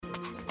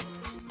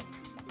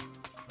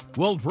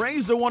Well,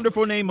 praise the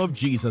wonderful name of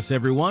Jesus,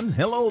 everyone.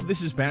 Hello,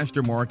 this is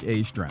Pastor Mark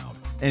A. Stroud,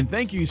 and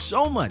thank you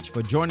so much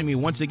for joining me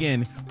once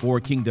again for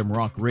Kingdom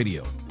Rock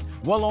Radio.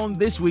 Well, on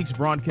this week's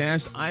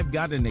broadcast, I've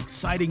got an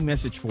exciting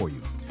message for you.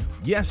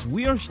 Yes,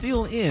 we are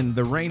still in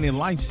the Reign in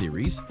Life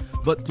series,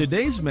 but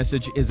today's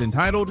message is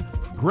entitled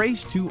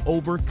Grace to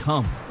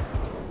Overcome.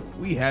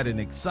 We had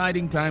an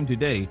exciting time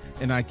today,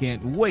 and I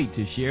can't wait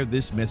to share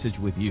this message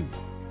with you.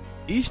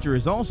 Easter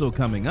is also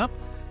coming up,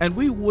 and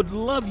we would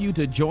love you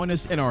to join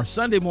us in our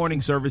Sunday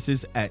morning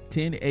services at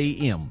 10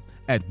 a.m.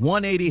 at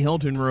 180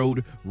 Hilton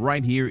Road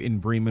right here in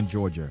Bremen,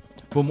 Georgia.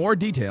 For more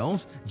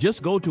details,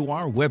 just go to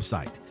our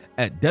website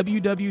at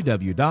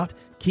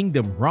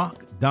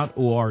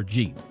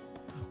www.kingdomrock.org.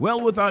 Well,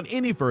 without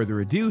any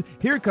further ado,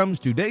 here comes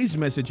today's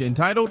message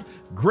entitled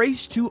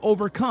Grace to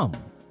Overcome,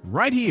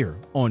 right here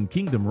on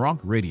Kingdom Rock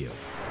Radio.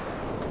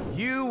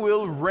 You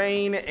will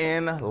reign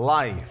in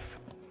life.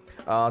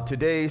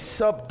 Today's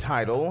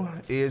subtitle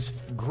is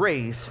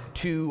Grace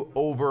to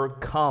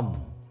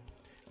Overcome.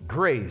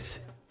 Grace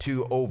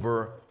to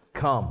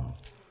Overcome.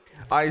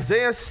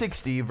 Isaiah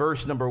 60,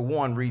 verse number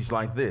 1 reads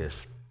like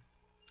this.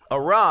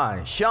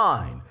 Arise,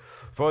 shine,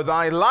 for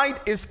thy light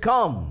is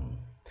come,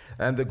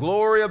 and the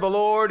glory of the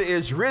Lord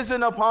is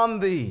risen upon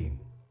thee.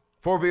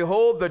 For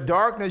behold, the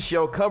darkness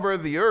shall cover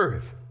the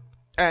earth,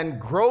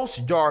 and gross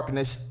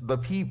darkness the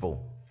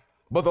people.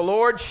 But the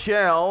Lord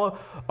shall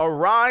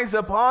arise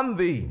upon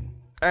thee,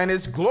 and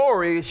his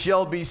glory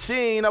shall be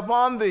seen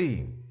upon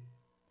thee.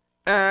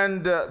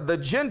 And the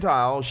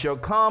Gentiles shall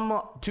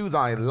come to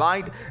thy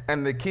light,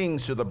 and the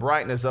kings to the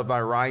brightness of thy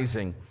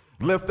rising.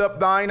 Lift up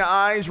thine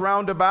eyes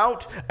round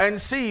about,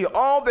 and see,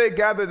 all they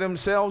gather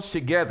themselves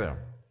together.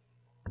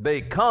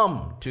 They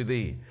come to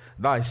thee.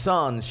 Thy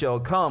sons shall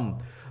come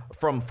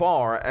from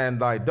far,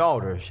 and thy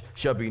daughters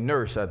shall be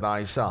nursed at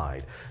thy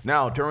side.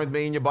 Now turn with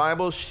me in your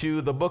Bibles to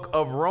the book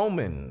of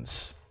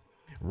Romans.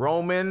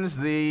 Romans,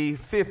 the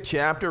 5th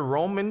chapter,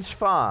 Romans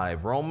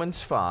 5.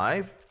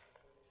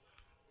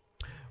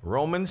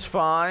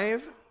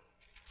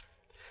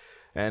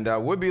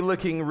 And we'll be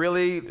looking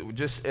really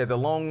just at the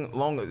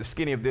long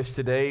skinny of this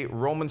today.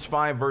 Romans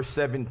 5, verse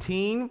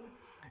 17.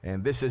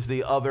 And this is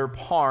the other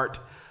part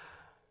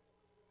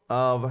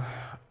of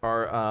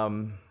our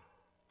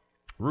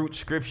root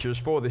scriptures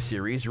for the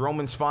series.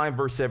 Romans 5,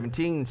 verse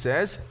 17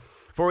 says,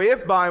 For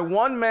if by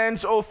one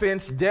man's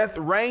offense death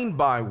reigned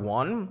by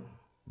one,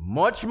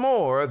 much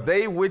more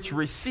they which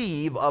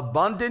receive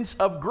abundance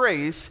of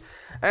grace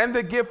and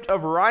the gift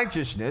of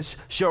righteousness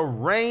shall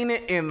reign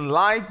in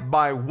life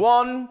by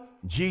one,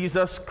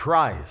 Jesus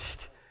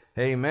Christ.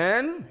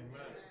 Amen? Amen.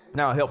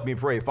 Now help me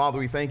pray. Father,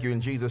 we thank you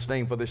in Jesus'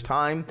 name for this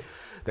time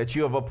that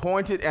you have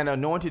appointed and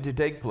anointed to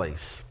take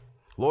place.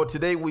 Lord,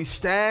 today we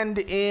stand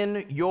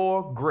in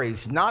your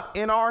grace, not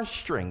in our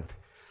strength,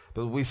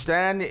 but we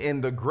stand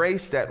in the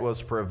grace that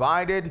was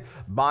provided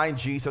by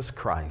Jesus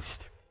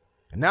Christ.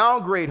 Now,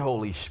 great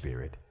Holy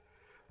Spirit,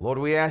 Lord,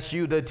 we ask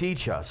you to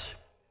teach us,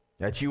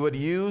 that you would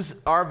use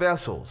our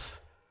vessels,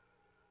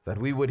 that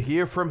we would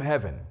hear from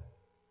heaven.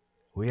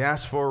 We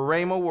ask for a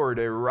rhema word,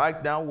 a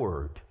right now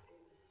word,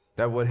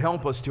 that would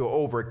help us to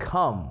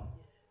overcome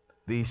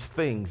these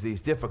things,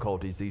 these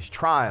difficulties, these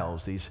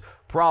trials, these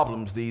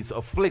problems, these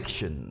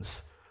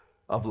afflictions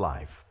of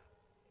life.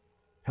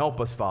 Help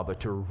us, Father,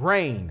 to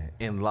reign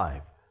in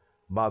life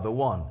by the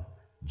one,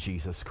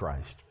 Jesus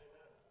Christ.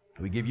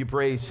 We give you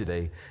praise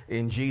today.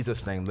 In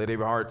Jesus' name, let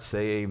every heart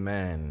say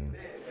amen.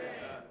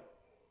 Amen.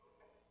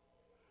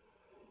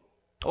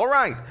 All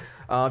right.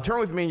 Turn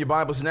with me in your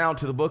Bibles now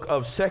to the book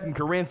of 2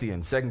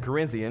 Corinthians.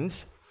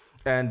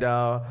 And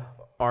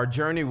our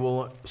journey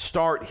will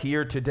start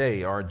here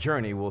today.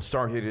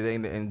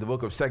 In the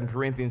book of 2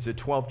 Corinthians, the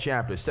 12th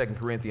chapter, 2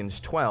 Corinthians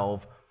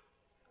 12.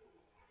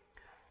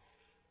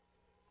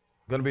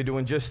 Going to be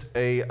doing just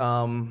a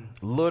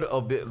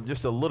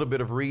little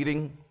bit of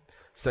reading.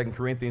 2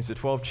 Corinthians, the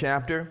 12th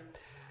chapter.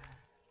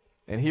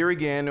 And here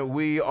again,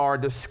 we are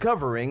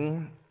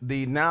discovering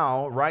we're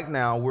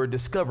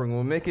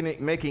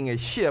making a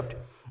shift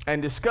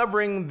and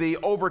discovering the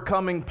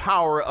overcoming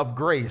power of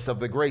grace, of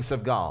the grace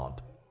of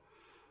God.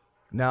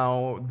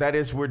 Now, that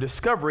is, we're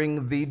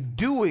discovering the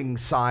doing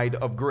side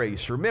of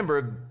grace.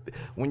 Remember,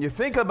 when you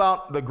think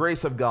about the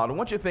grace of God, I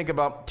want you to think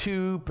about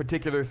two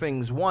particular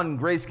things. One,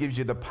 grace gives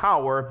you the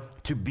power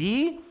to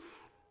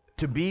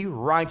be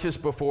righteous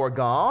before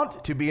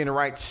God, to be in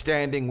right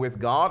standing with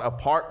God,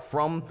 apart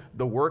from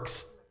the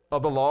works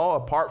of the law,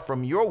 apart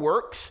from your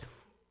works,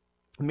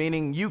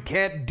 meaning you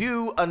can't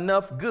do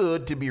enough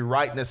good to be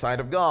right in the sight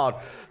of God.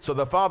 So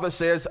the Father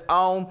says,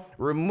 I'll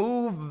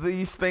remove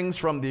these things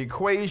from the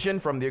equation.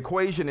 From the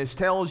equation, it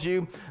tells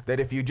you that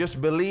if you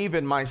just believe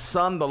in my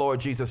Son, the Lord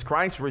Jesus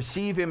Christ,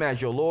 receive him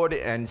as your Lord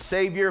and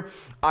Savior,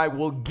 I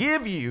will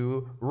give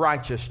you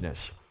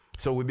righteousness.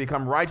 So we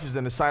become righteous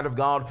in the sight of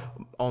God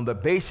on the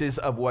basis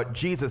of what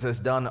Jesus has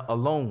done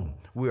alone.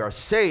 We are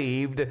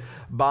saved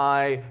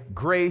by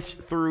grace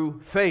through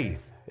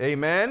faith.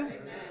 Amen?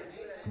 Amen.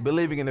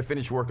 Believing in the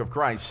finished work of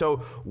Christ.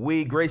 So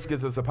grace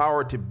gives us the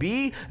power to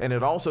be, and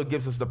it also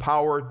gives us the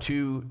power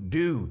to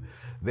do.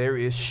 There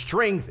is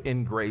strength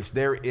in grace.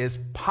 There is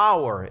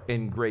power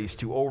in grace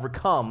to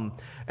overcome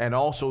and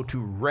also to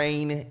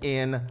reign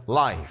in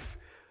life.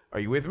 Are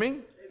you with me?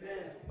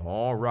 Amen.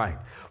 All right.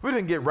 We're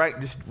going to get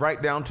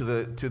right down to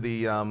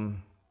the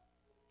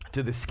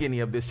skinny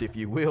of this, if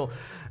you will,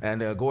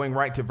 and going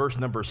right to verse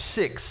number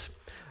 6.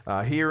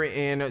 Here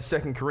in 2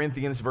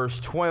 Corinthians verse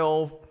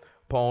 12,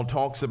 Paul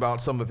talks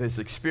about some of his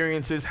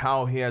experiences,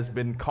 how he has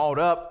been caught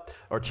up,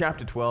 or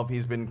chapter 12,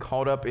 he's been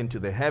caught up into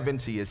the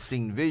heavens. He has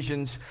seen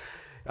visions.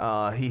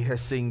 He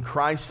has seen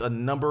Christ a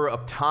number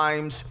of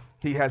times.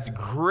 He has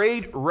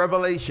great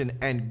revelation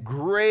and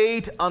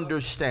great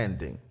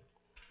understanding.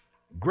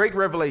 Great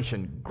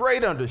revelation,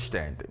 great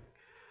understanding.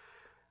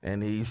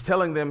 And he's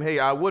telling them, hey,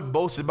 I would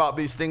boast about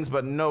these things,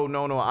 but no,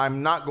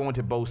 I'm not going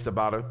to boast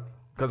about it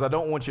because I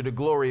don't want you to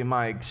glory in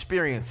my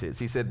experiences.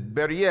 He said,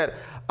 better yet,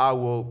 I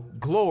will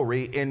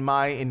glory in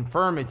my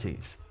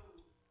infirmities.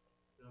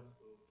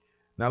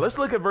 Now let's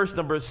look at verse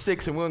number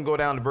 6, and we're going to go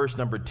down to verse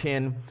number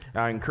 10.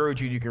 I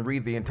encourage you can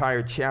read the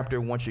entire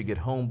chapter once you get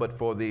home, but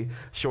for the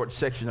short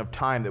section of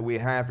time that we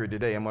have here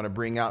today, I'm going to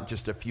bring out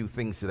just a few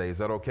things today. Is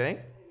that okay?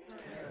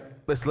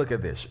 Let's look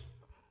at this.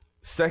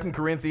 2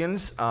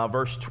 Corinthians,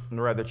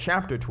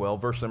 chapter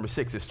 12, verse number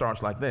 6, it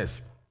starts like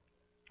this.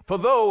 For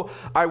though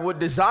I would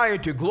desire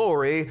to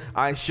glory,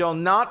 I shall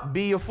not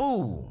be a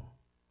fool,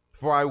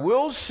 for I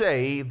will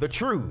say the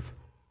truth.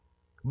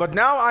 But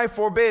now I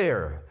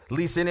forbear,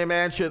 lest any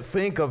man should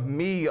think of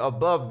me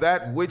above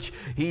that which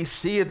he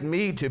seeth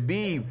me to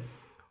be,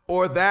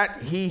 or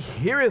that he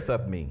heareth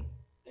of me.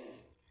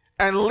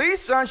 And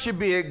lest I should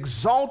be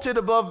exalted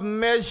above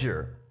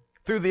measure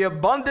through the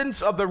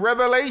abundance of the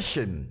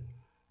revelation,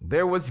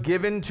 there was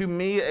given to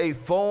me a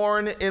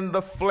thorn in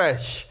the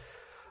flesh,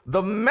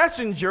 the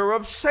messenger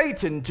of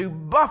Satan to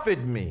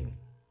buffet me,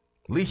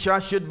 lest I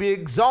should be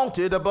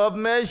exalted above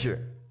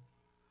measure.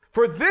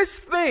 For this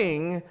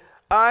thing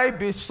I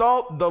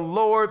besought the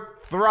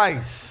Lord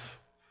thrice,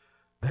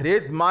 that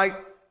it might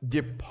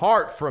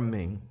depart from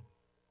me.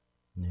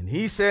 And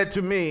he said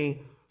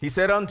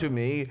unto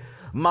me,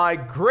 my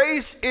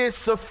grace is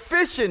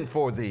sufficient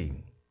for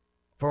thee,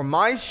 for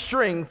my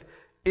strength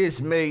is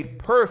made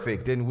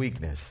perfect in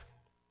weakness.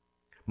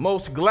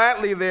 Most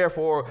gladly,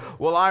 therefore,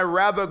 will I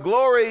rather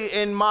glory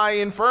in my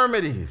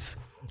infirmities,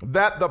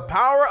 that the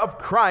power of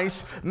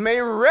Christ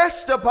may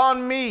rest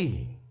upon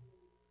me.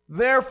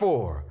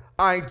 Therefore,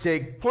 I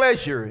take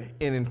pleasure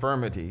in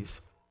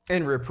infirmities,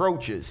 in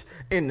reproaches,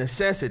 in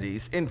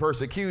necessities, in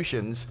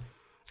persecutions,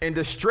 in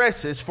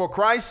distresses for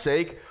Christ's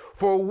sake.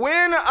 For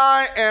when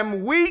I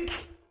am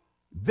weak,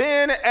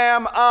 then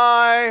am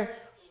I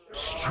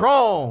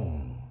strong.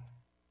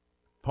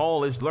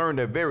 Paul has learned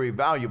a very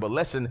valuable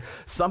lesson,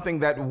 something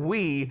that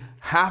we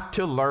have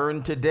to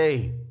learn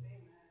today.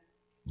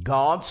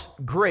 God's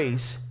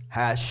grace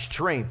has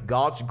strength.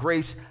 God's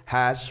grace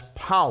has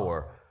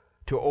power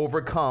to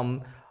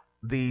overcome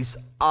these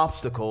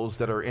obstacles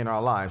that are in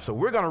our lives. So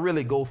we're going to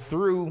really go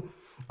through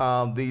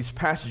these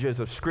passages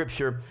of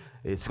Scripture.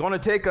 It's going to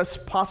take us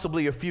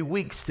possibly a few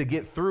weeks to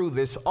get through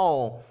this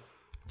all,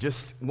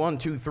 just 1,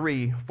 2,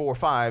 3, 4,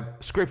 5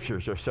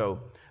 scriptures or so.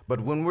 But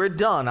when we're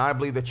done, I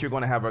believe that you're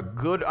going to have a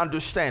good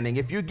understanding.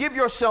 If you give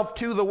yourself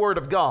to the Word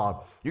of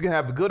God, you can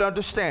have a good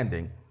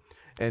understanding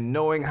and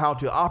knowing how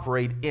to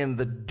operate in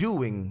the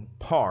doing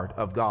part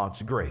of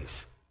God's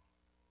grace.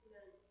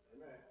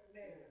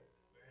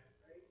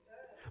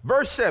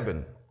 Verse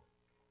 7,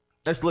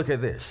 let's look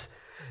at this.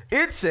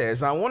 It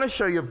says, I want to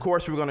show you, of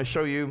course, we're going to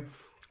show you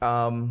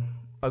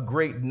a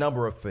great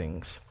number of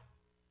things.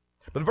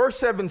 But verse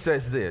 7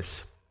 says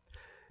this.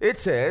 It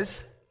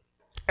says,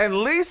 and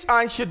lest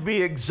I should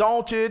be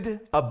exalted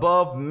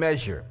above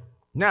measure.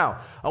 Now,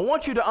 I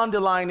want you to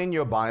underline in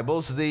your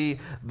Bibles the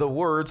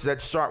words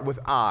that start with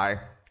I.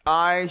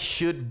 I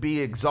should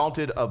be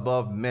exalted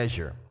above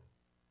measure.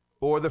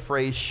 Or the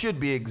phrase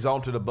should be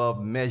exalted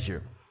above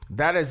measure.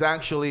 That is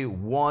actually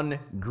one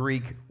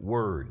Greek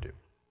word.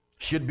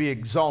 Should be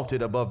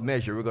exalted above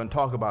measure. We're going to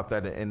talk about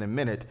that in a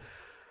minute.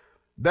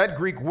 That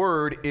Greek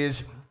word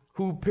is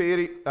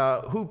huperiro.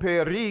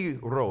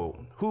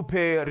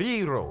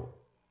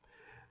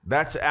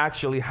 That's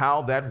actually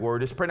how that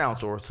word is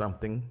pronounced, or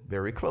something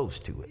very close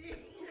to it.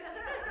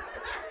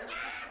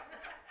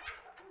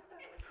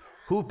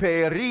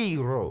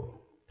 Huperiro,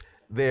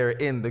 there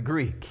in the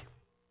Greek.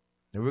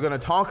 And we're going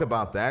to talk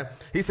about that.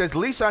 He says,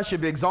 lest I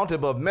should be exalted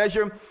above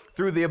measure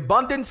through the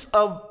abundance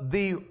of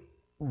the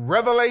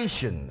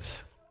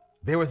revelations.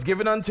 There was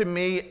given unto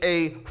me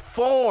a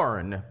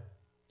thorn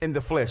in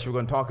the flesh. We're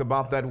going to talk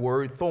about that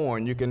word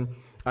thorn. You can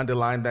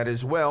underline that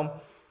as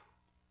well.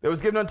 There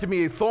was given unto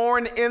me a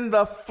thorn in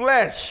the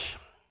flesh,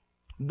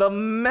 the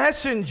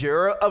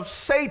messenger of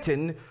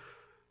Satan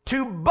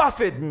to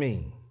buffet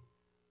me.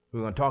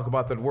 We're going to talk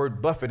about that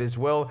word buffet as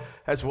well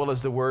as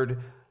the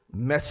word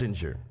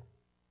messenger.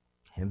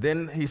 And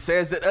then he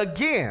says that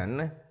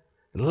again,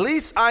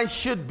 lest I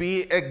should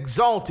be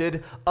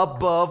exalted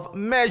above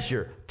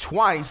measure.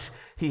 Twice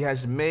he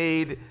has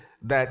made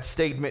that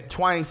statement.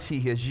 Twice he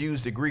has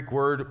used the Greek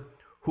word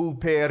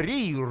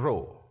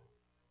huperiro.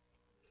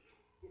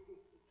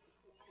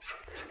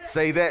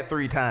 Say that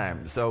 3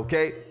 times,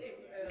 okay?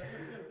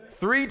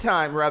 3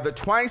 times, rather,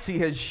 twice he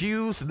has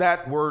used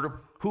that word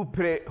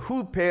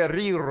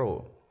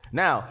huperiro.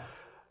 Now,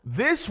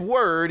 this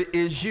word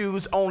is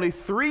used only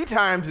 3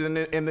 times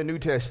in the New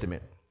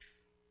Testament.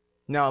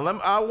 Now,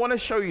 I want to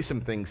show you some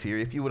things here,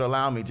 if you would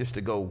allow me just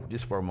to go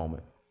just for a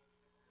moment.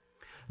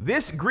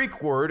 This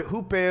Greek word,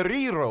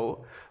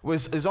 huperiro,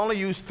 is only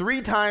used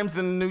 3 times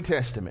in the New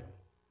Testament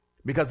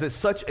because it's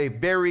such a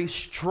very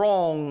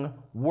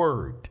strong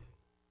word.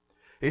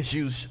 It's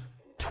used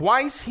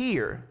twice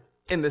here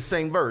in the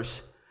same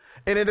verse,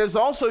 and it is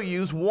also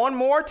used one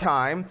more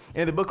time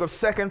in the book of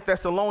 2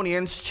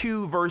 Thessalonians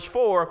 2, verse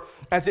 4,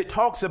 as it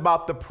talks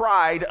about the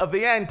pride of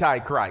the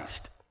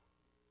Antichrist.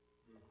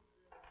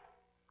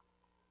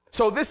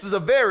 So this is a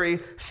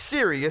very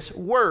serious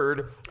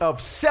word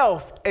of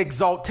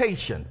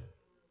self-exaltation.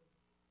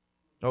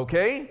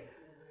 Okay?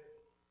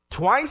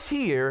 Twice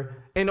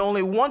here and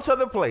only once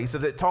other place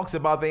as it talks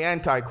about the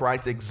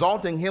Antichrist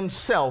exalting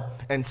himself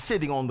and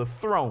sitting on the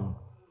throne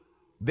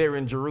there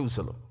in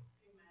Jerusalem.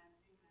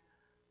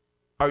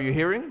 Are you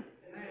hearing?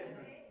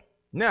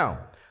 Now,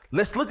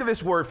 let's look at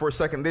this word for a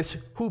second. This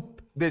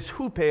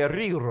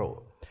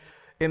huperiro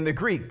in the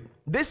Greek.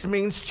 This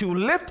means to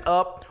lift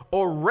up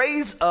or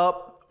raise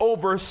up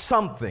over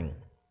something,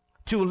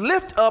 to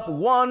lift up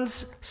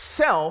one's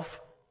self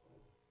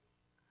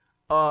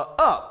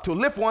up, to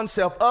lift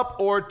oneself up,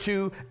 or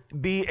to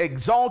be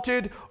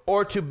exalted,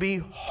 or to be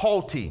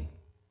haughty,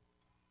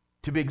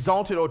 to be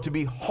exalted or to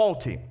be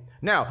haughty.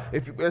 Now,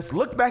 let's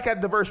look back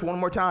at the verse one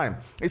more time.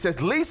 It says,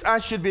 "Lest I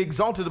should be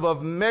exalted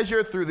above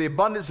measure through the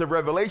abundance of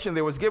revelation,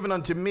 there was given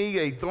unto me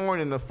a thorn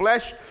in the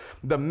flesh,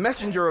 the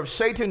messenger of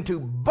Satan to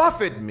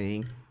buffet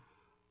me,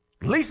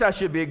 lest I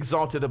should be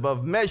exalted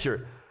above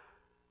measure."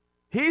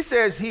 He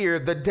says here,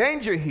 the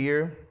danger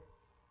here,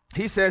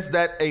 he says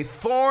that a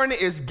thorn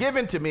is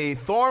given to me. A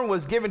thorn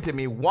was given to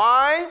me.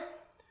 Why?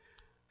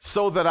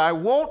 So that I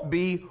won't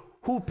be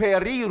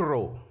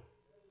huperiro.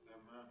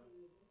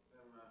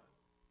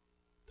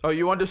 Are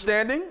you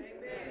understanding?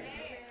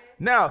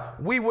 Now,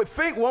 one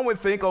would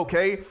think,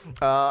 okay,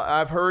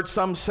 I've heard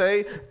some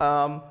say,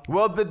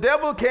 well, the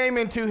devil came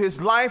into his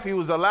life. He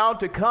was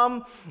allowed to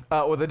come,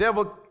 or the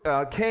devil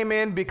came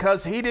in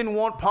because he didn't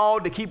want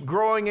Paul to keep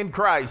growing in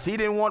Christ. He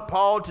didn't want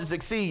Paul to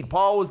succeed.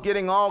 Paul was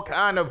getting all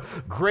kind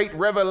of great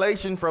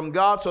revelation from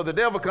God. So the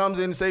devil comes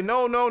in and say,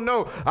 no,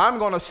 I'm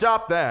going to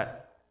stop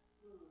that.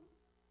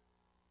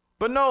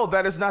 But no,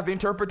 that is not the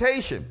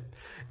interpretation.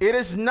 It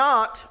is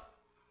not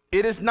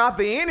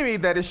the enemy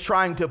that is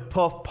trying to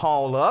puff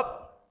Paul up.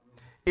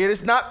 It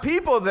is not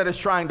people that is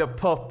trying to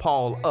puff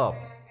Paul up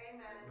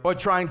or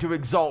trying to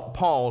exalt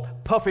Paul,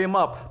 puff him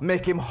up,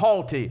 make him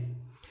haughty.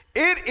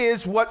 It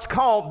is what's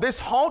called, this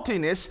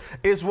haughtiness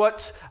is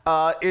what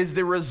is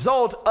the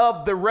result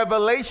of the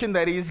revelation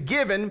that he's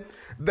given,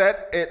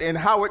 and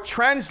how it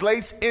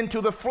translates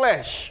into the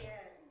flesh.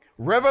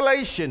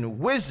 Revelation,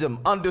 wisdom,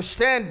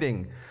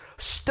 understanding,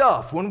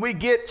 stuff. When we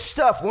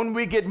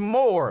get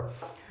more,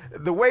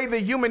 the way the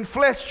human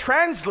flesh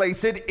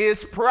translates it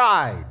is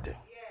pride.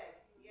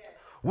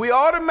 We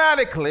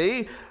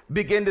automatically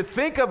begin to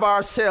think of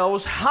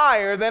ourselves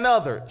higher than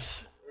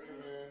others.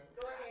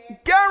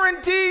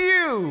 Guarantee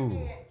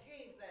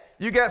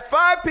you got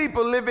 5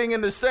 people living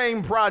in the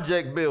same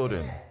project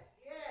building.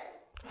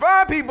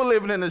 5 people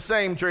living in the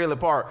same trailer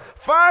park.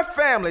 5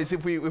 families,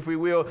 if we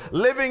will,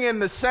 living in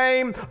the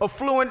same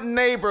affluent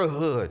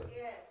neighborhood.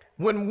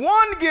 When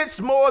one gets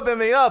more than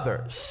the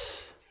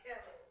others,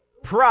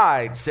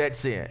 pride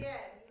sets in.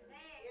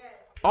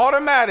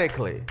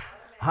 Automatically.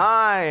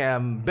 I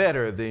am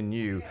better than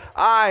you.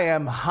 I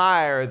am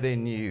higher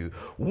than you.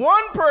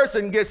 One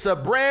person gets a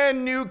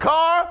brand new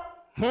car.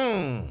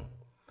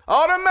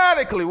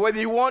 Automatically, whether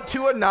you want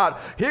to or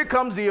not, here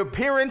comes the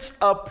appearance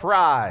of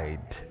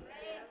pride.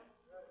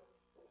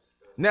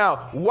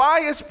 Now,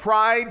 why is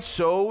pride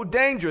so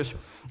dangerous?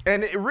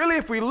 And really,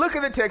 if we look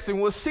at the text,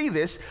 and we'll see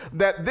this,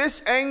 that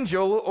this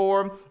angel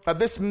or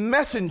this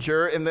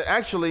messenger,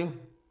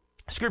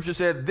 Scripture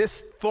said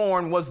this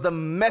thorn was the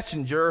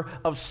messenger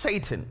of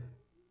Satan.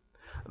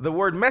 The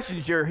word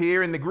messenger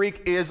here in the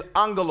Greek is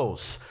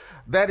angelos.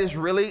 That is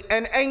really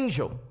an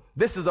angel.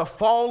 This is a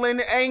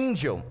fallen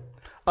angel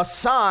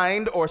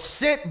assigned or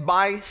sent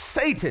by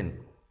Satan.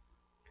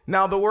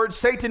 Now, the word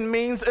Satan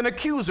means an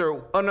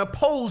accuser, an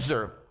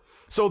opposer.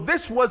 So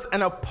this was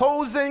an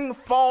opposing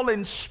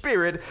fallen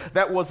spirit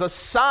that was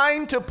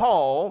assigned to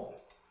Paul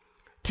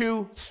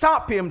to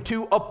stop him,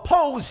 to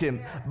oppose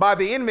him by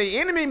the enemy. The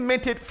enemy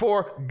meant it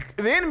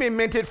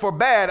for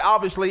bad,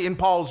 obviously, in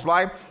Paul's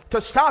life, to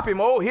stop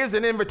him. Oh, here's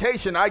an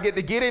invitation. I get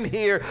to get in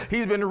here.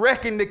 He's been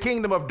wrecking the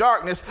kingdom of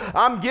darkness.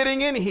 I'm getting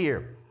in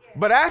here.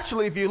 But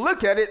actually, if you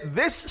look at it,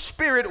 this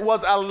spirit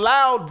was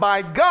allowed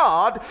by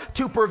God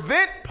to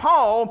prevent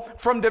Paul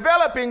from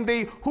developing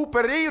the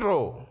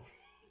huperiro.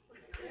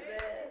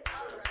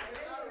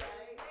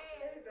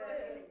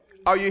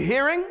 Are you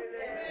hearing?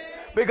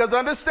 Because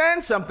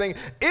understand something,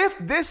 if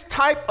this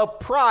type of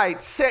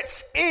pride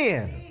sets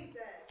in,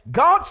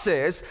 God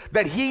says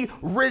that he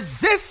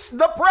resists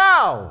the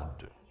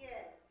proud.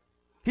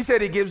 He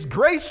said he gives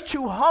grace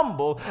to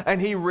humble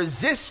and he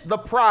resists the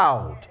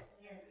proud.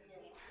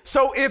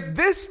 So if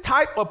this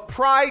type of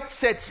pride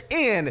sets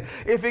in,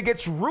 if it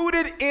gets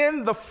rooted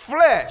in the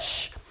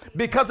flesh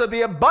because of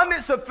the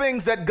abundance of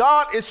things that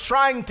God is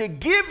trying to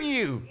give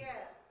you,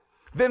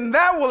 then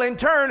that will in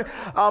turn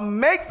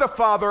make the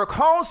Father,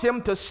 cause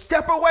him to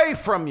step away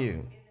from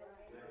you.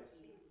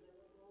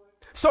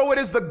 So it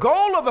is the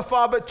goal of the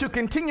Father to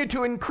continue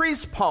to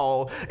increase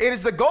Paul. It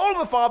is the goal of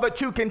the Father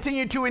to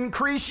continue to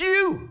increase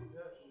you.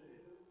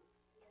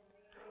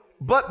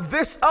 But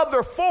this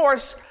other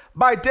force,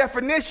 by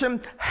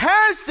definition,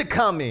 has to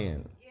come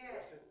in.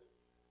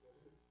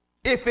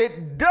 If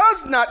it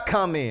does not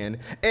come in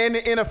and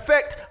in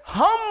effect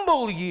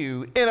humble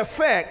you, in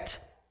effect,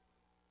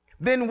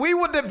 then we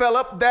will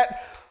develop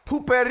that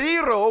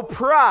huperiro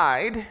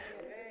pride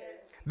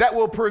that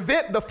will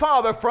prevent the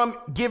Father from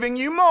giving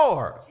you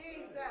more.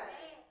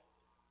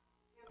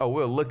 Oh,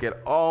 we'll look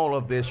at all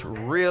of this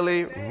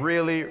really,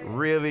 really,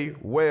 really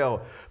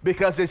well,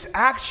 because it's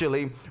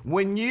actually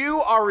when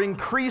you are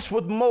increased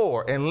with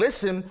more, and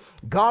listen,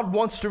 God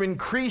wants to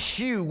increase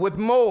you with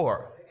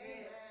more.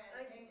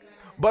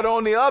 But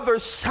on the other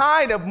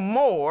side of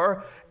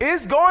more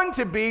is going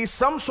to be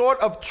some sort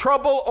of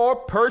trouble or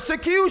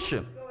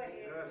persecution.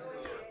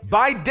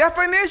 By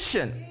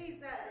definition,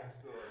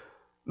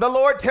 the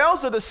Lord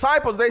tells the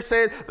disciples,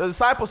 the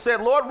disciples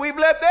said, Lord, we've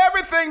left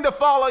everything to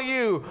follow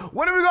you.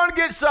 When are we going to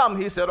get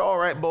something? He said, all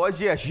right, boys,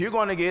 yes, you're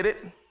going to get it.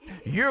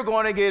 You're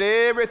going to get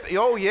everything.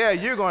 Oh, yeah,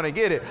 you're going to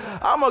get it.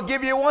 I'm going to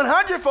give you a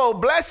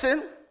 100-fold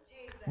blessing,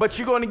 but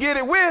you're going to get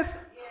it with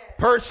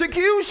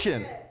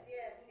persecution.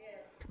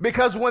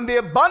 Because when the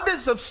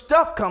abundance of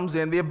stuff comes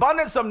in, the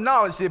abundance of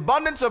knowledge, the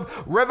abundance of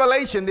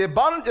revelation, the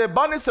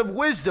abundance of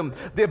wisdom,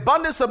 the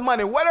abundance of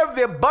money, whatever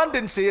the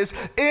abundance is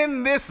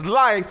in this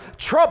life,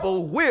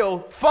 trouble will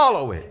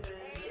follow it.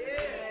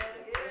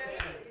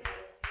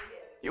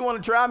 You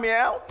want to try me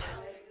out?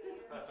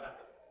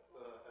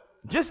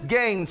 Just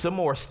gain some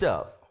more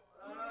stuff.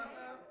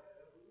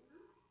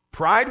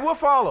 Pride will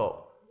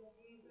follow.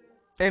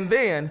 And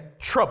then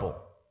trouble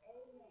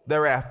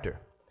thereafter.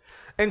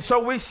 And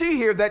so we see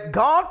here that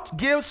God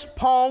gives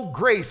Paul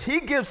grace. He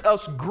gives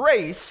us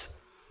grace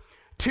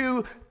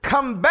to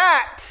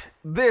combat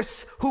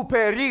this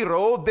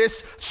huperiro,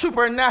 this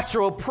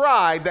supernatural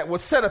pride that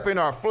was set up in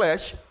our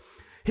flesh.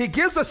 He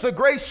gives us the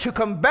grace to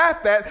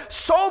combat that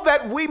so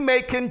that we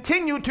may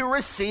continue to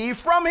receive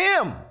from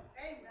him. Amen.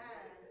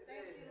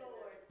 Thank you,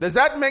 Lord. Does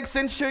that make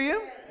sense to you?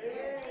 Yes.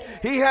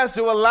 He has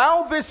to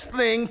allow this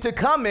thing to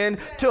come in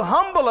to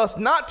humble us,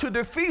 not to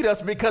defeat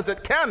us, because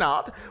it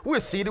cannot. We're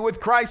seated with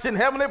Christ in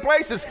heavenly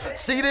places,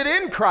 seated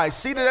in Christ,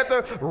 seated at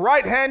the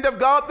right hand of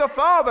God the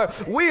Father.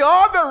 We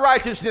are the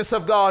righteousness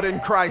of God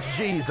in Christ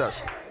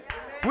Jesus.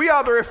 We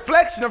are the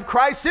reflection of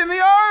Christ in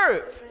the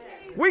earth.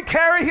 We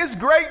carry his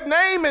great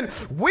name and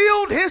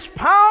wield his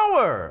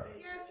power.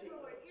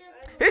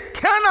 It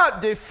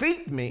cannot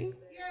defeat me.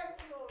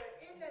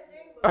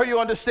 Are you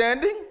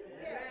understanding?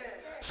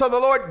 So the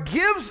Lord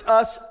gives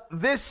us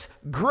this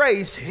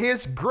grace,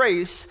 his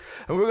grace,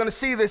 and we're going to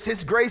see this.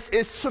 His grace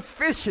is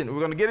sufficient. We're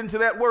going to get into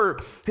that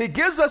word. He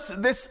gives us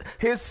this,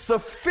 his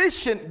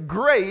sufficient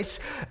grace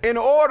in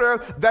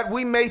order that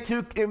we may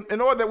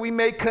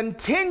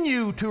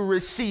continue to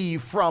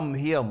receive from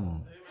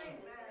him.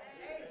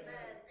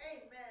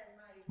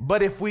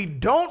 But if we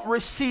don't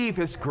receive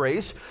his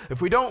grace,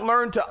 if we don't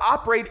learn to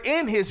operate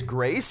in his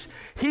grace,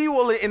 he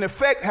will in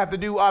effect have to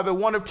do either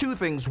one of two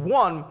things.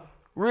 One,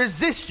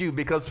 resist you,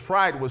 because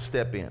pride will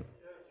step in.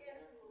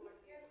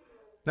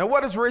 Now,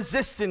 what does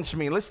resistance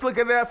mean? Let's look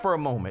at that for a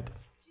moment.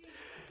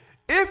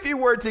 If you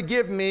were to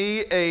give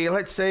me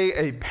let's say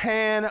a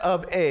pan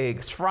of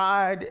eggs,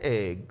 fried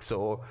eggs,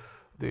 or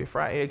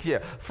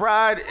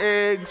fried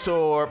eggs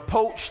or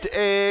poached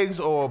eggs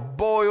or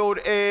boiled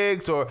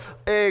eggs or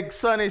egg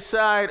sunny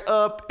side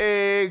up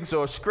eggs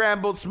or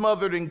scrambled,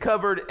 smothered, and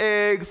covered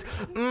eggs.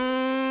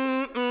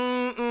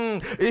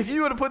 If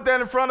you were to put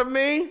that in front of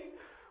me,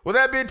 will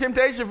that be a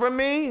temptation for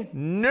me?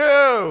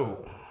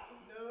 No.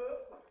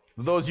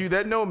 For those of you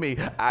that know me,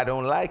 I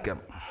don't like them.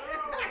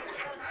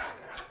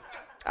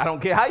 I don't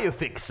care how you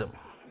fix them.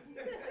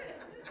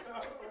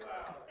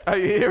 Are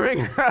you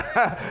hearing?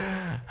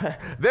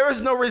 There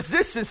is no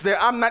resistance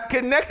there. I'm not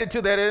connected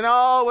to that at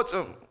all.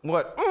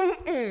 What?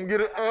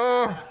 Get it?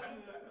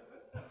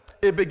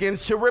 It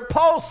begins to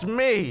repulse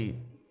me.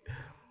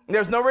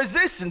 There's no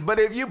resistance. But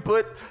if you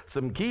put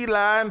some key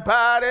lime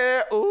pie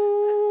there,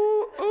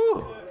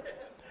 ooh.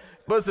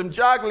 Put some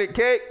chocolate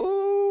cake,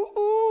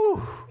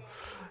 ooh.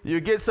 You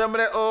get some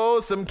of that,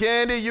 some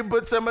candy. You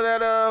put some of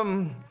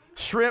that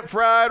shrimp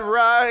fried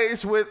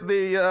rice with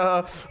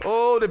the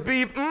the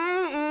beef.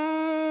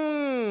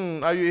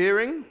 Are you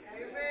hearing?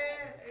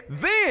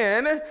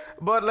 Then,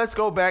 but let's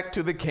go back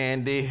to the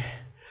candy.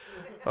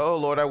 Oh,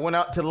 Lord, I went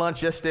out to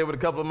lunch yesterday with a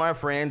couple of my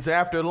friends.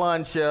 After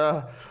lunch,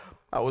 I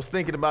was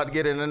thinking about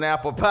getting an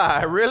apple pie.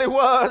 I really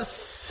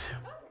was.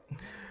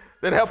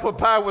 That apple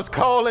pie was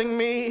calling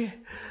me.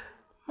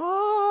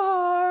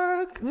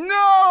 Mark, no,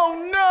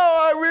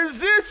 I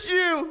resist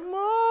you.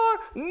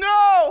 Mark,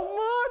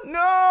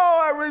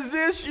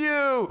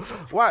 do.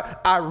 Why?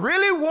 I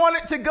really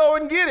wanted to go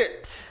and get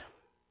it,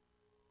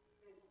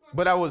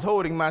 but I was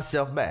holding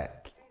myself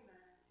back.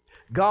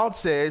 God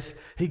says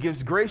he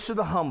gives grace to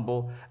the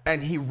humble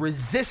and he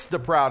resists the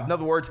proud. In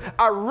other words,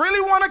 I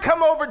really want to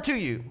come over to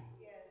you,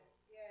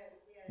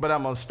 but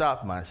I'm going to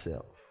stop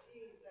myself.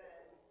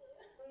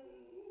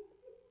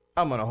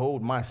 I'm going to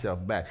hold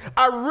myself back.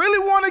 I really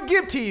want to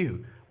give to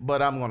you,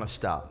 but I'm going to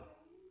stop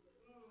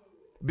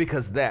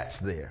because that's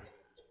there.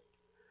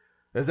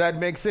 Does that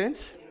make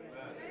sense?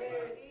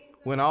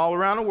 Went all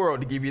around the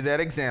world to give you that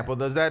example.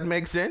 Does that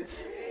make sense?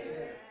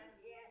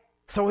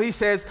 So he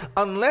says,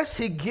 unless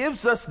he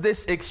gives us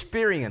this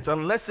experience,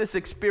 unless this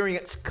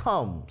experience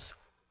comes,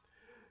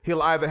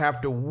 he'll either have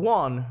to,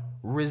 one,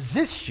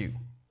 resist you,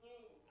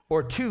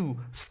 or two,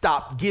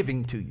 stop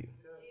giving to you.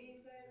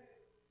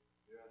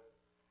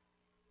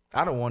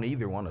 I don't want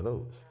either one of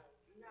those.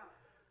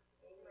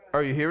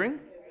 Are you hearing?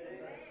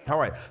 All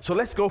right. So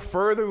let's go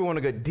further. We want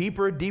to get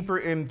deeper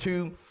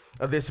into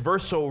this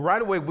verse. So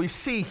right away we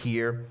see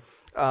here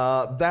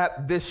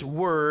that this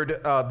word,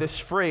 this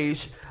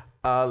phrase,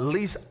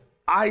 least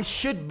I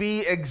should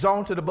be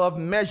exalted above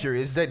measure,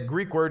 is that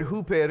Greek word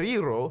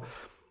huperiro.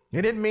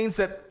 And it means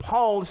that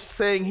Paul's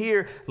saying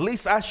here,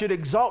 least I should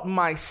exalt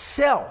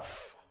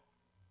myself.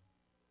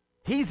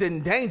 He's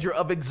in danger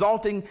of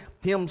exalting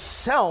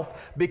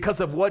himself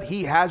because of what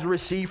he has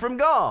received from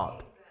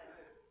God.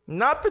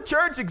 Not the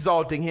church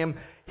exalting him,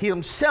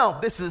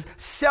 himself. This is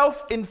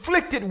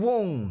self-inflicted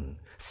wound,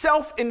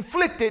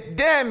 self-inflicted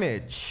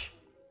damage.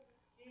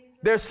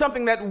 There's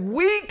something that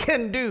we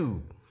can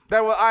do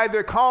that will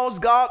either cause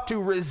God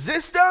to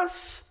resist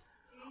us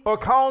or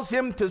cause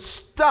him to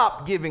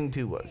stop giving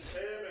to us.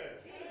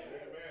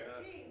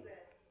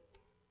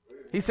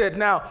 He said,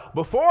 now,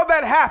 before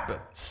that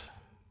happens,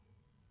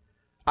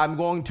 I'm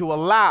going to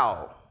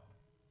allow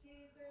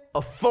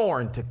a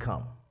thorn to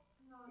come.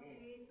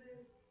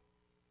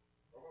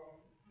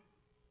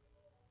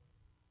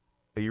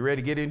 Are you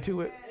ready to get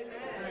into it?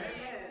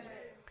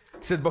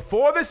 He said,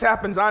 before this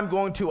happens, I'm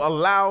going to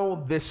allow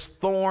this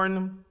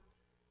thorn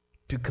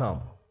to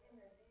come.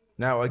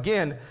 Now,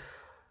 again,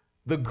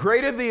 the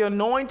greater the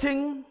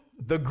anointing,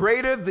 the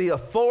greater the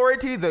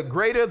authority, the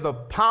greater the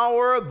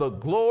power, the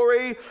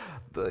glory,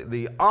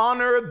 the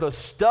honor, the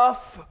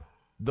stuff,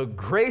 the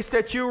grace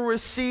that you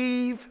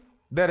receive,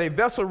 that a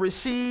vessel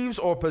receives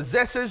or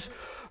possesses,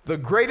 the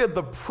greater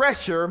the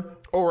pressure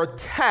or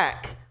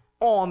attack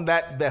on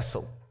that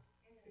vessel.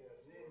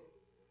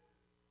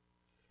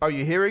 Are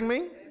you hearing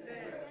me?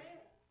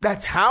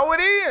 That's how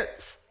it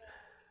is.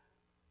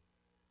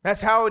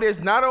 That's how it is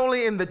not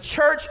only in the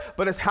church,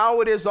 but it's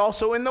how it is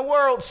also in the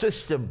world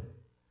system.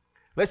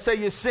 Let's say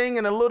you're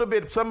singing a little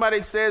bit.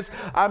 Somebody says,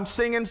 I'm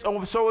singing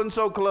on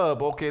so-and-so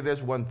club. Okay,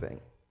 there's one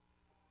thing.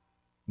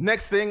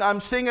 Next thing,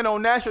 I'm singing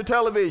on national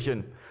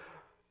television.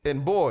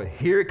 And boy,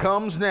 here it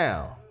comes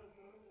now.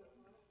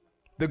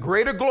 The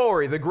greater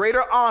glory, the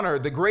greater honor,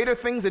 the greater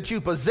things that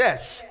you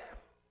possess.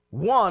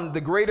 One,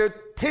 the greater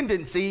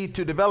tendency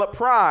to develop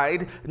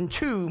pride. And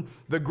two,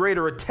 the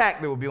greater attack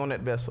that will be on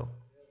that vessel.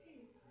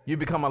 You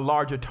become a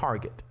larger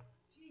target.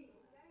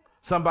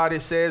 Somebody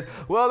says,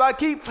 well, I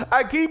keep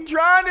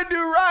trying to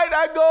do right.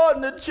 I go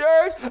into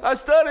church. I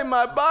study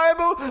my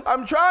Bible.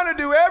 I'm trying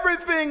to do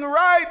everything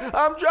right.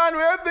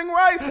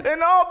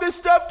 And all this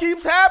stuff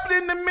keeps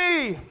happening to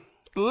me.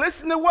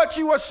 Listen to what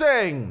you are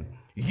saying.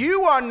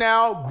 You are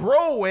now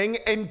growing,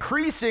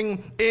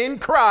 increasing in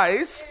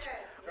Christ.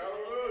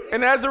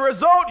 And as a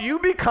result, you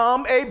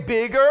become a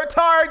bigger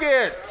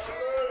target.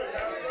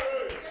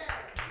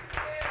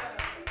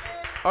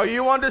 Are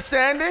you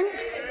understanding?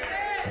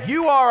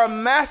 You are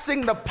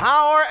amassing the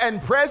power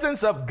and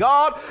presence of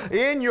God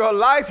in your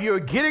life. You're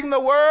getting the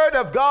word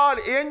of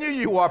God in you.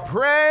 You are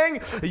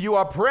praying, you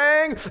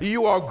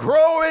are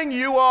growing,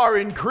 you are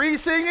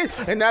increasing.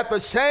 And at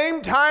the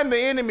same time, the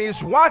enemy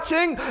is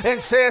watching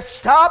and says,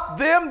 stop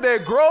them, they're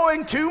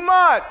growing too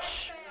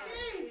much.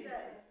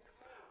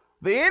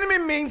 The enemy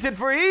means it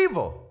for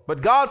evil.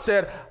 But God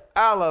said,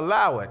 I'll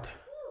allow it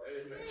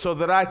so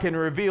that I can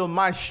reveal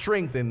my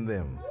strength in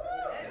them.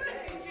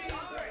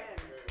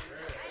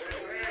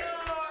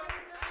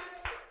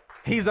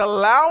 He's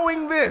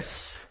allowing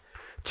this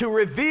to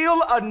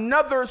reveal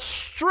another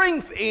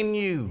strength in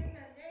you.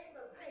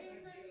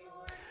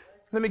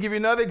 Let me give you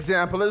another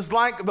example. It's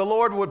like the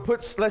Lord would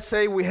put, let's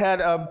say we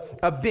had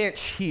a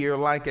bench here,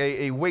 like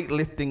a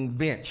weightlifting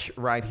bench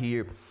right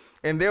here.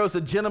 And there was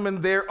a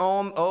gentleman there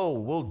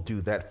we'll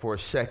do that for a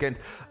second.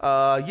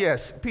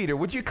 Yes, Peter,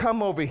 would you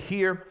come over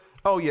here?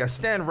 Oh, yeah,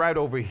 stand right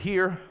over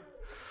here.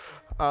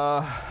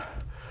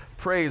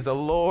 Praise the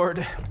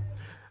Lord.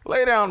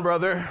 Lay down,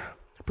 brother.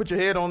 Put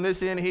your head on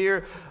this end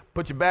here.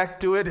 Put your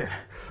back to it.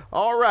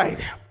 All right.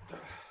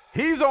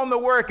 He's on the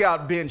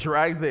workout bench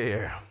right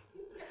there.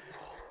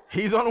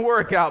 He's on the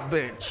workout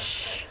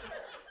bench.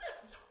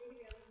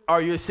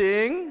 Are you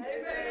seeing?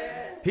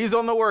 Amen. He's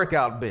on the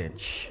workout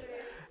bench.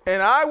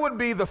 And I would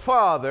be the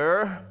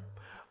father.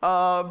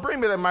 Bring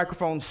me that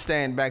microphone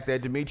stand back there,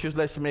 Demetrius.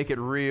 Let's make it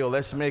real.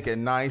 Let's make it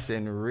nice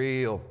and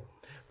real.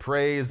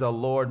 Praise the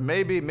Lord.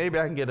 Maybe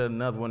I can get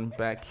another one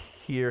back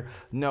here.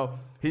 No,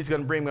 he's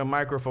going to bring me a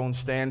microphone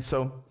stand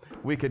so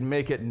we can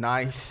make it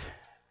nice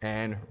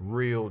and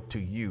real to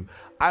you.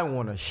 I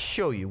want to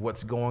show you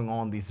what's going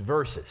on these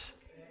verses.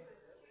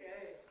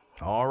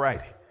 All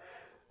right.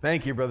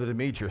 Thank you, Brother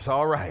Demetrius.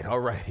 All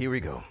right. Here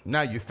we go.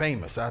 Now you're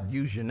famous. I've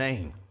used your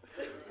name.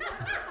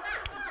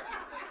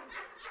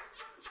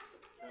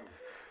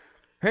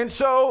 And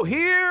so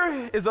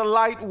here is a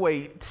light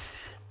weight.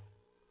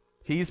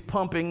 He's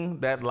pumping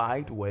that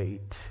light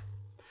weight.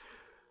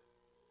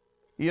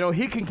 You know,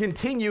 he can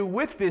continue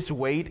with this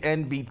weight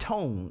and be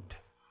toned.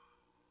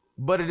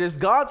 But it is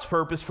God's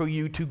purpose for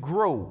you to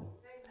grow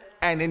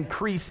and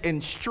increase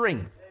in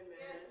strength.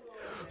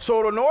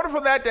 So in order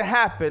for that to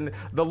happen,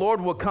 the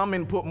Lord will come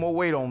and put more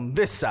weight on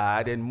this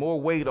side and more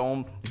weight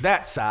on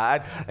that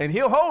side, and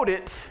he'll hold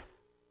it.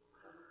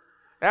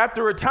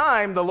 After a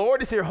time, the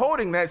Lord is here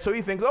holding that, so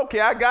he thinks, okay,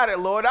 I got it,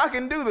 Lord. I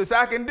can do this.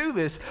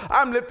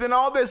 I'm lifting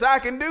all this. I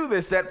can do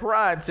this. That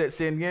pride sets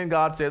in. Again,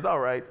 God says, all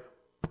right.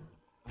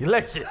 He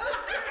lets it.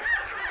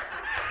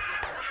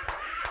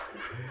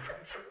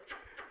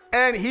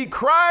 And he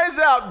cries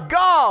out,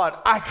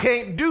 God, I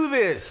can't do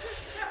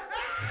this.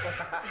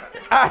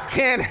 I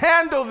can't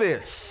handle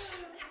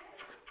this.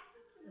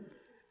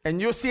 And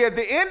you'll see at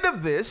the end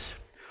of this,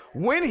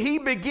 when he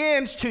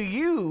begins to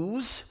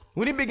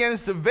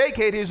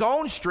vacate his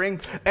own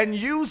strength and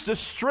use the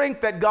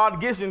strength that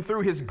God gives him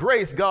through his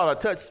grace, God will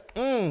touch,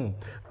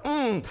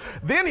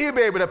 then he'll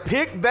be able to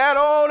pick that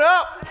on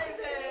up.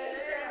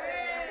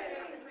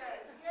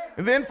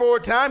 And then for a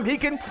time, he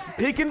can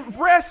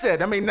press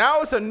it. I mean,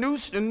 now it's a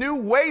new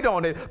weight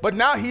on it, but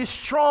now he's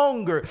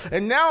stronger.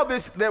 And now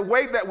that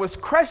weight that was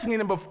crushing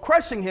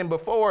him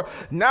before,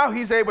 now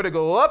he's able to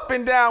go up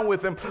and down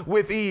with him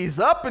with ease,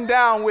 up and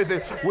down with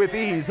it, with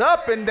ease,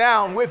 up and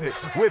down with it,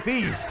 with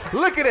ease.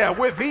 Look at that,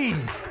 with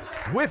ease,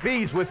 with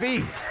ease, with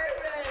ease.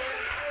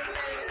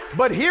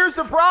 But here's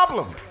the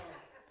problem.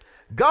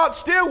 God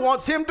still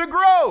wants him to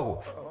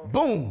grow.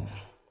 Boom,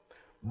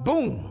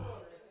 boom.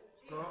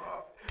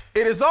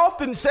 It is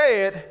often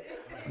said,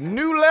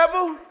 new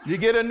level, you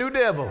get a new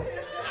devil.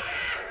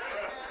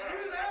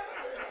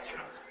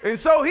 And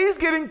so he's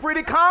getting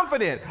pretty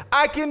confident.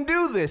 I can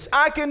do this.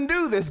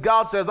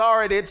 God says, all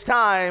right, it's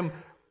time.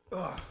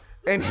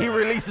 And he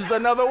releases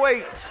another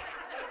weight.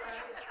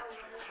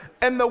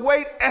 And the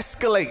weight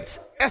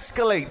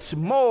escalates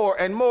more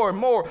and more and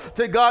more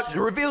till God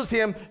reveals to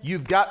him,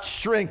 you've got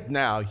strength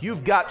now.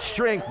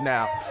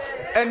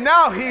 And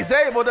now he's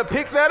able to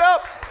pick that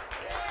up.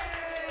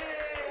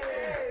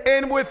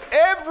 And with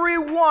every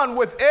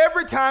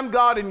time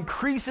God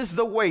increases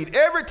the weight,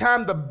 every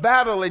time the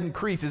battle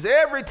increases,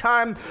 every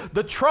time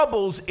the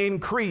troubles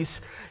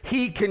increase,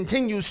 he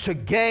continues to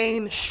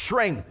gain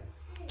strength.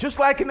 Just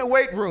like in the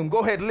weight room. Go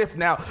ahead, lift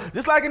now.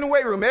 Just like in the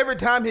weight room, every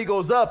time he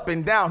goes up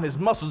and down, his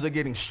muscles are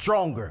getting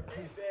stronger.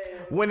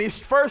 When he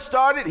first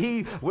started,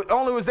 he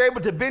only was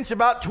able to bench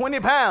about 20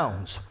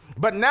 pounds.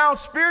 But now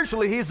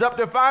spiritually, he's up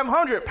to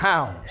 500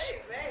 pounds.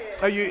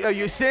 Are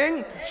you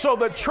seeing? So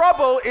the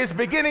trouble is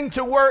beginning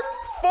to work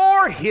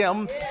for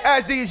him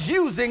as he's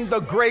using the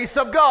grace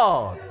of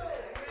God.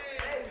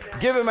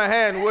 Give him a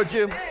hand, would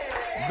you?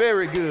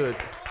 Very good.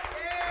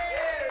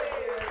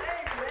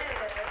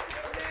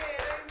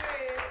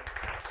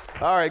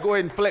 All right, go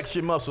ahead and flex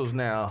your muscles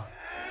now.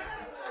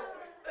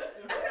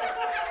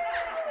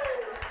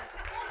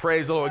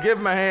 Praise the Lord. Give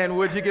him a hand,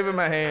 would you? Give him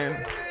a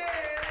hand.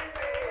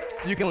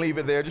 You can leave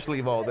it there. Just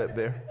leave all that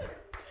there.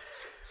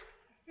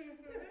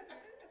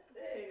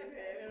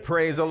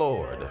 Praise the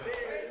Lord.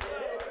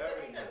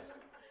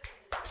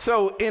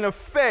 So, in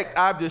effect,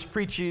 I've just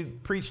preached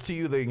to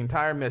you the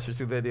entire message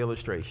through that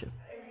illustration.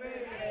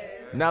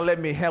 Now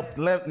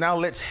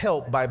let's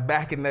help by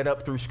backing that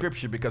up through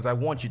Scripture, because I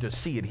want you to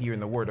see it here in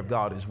the Word of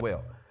God as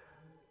well.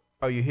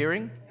 Are you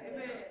hearing?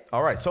 Amen.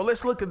 All right, so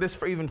let's look at this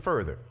even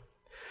further.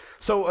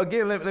 So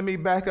again, let me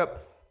back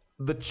up.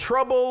 The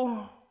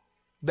trouble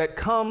that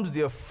comes,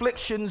 the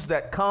afflictions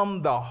that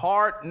come, the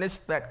hardness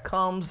that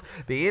comes,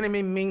 the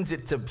enemy means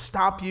it to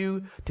stop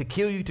you, to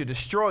kill you, to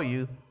destroy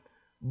you.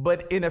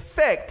 But in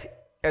effect,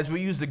 as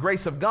we use the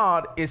grace of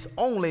God, it's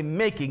only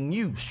making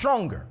you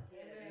stronger.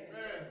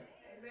 Amen.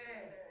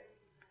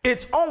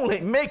 It's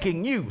only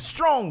making you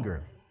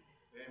stronger.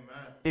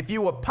 Amen. If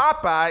you were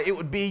Popeye, it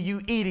would be you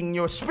eating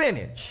your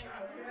spinach.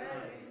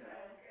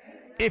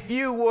 If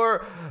you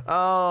were,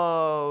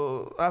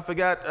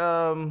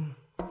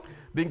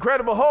 the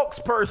Incredible Hulk's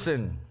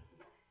person,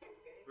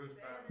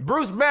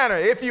 Bruce Banner.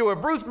 If you were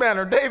Bruce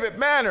Banner, David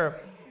Banner,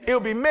 it'll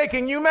be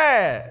making you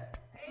mad.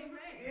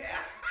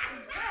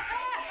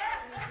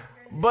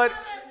 But,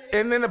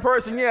 and then the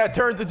person,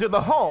 turns into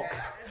the Hulk.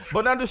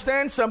 But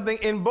understand something,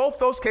 in both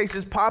those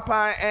cases,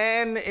 Popeye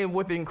and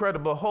with the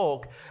Incredible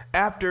Hulk,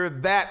 after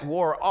that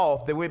wore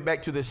off, they went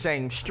back to the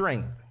same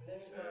strength.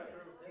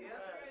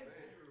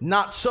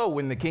 Not so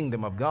in the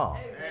kingdom of God.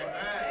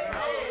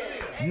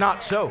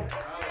 Not so.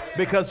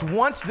 Because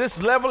once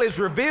this level is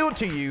revealed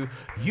to you,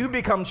 you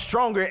become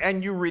stronger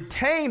and you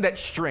retain that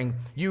strength.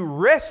 You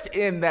rest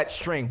in that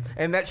strength,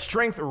 and that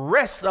strength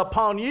rests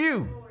upon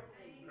you.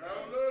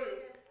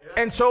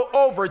 And so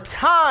over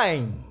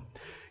time,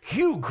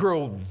 you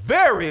grow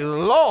very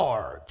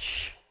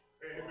large.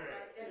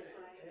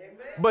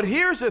 But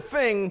here's the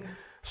thing.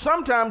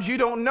 Sometimes you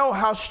don't know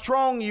how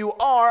strong you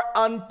are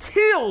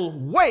until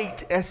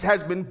weight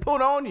has been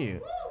put on you.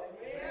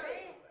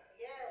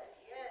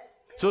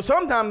 So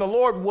sometimes the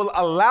Lord will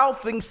allow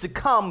things to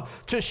come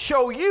to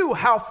show you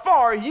how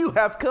far you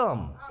have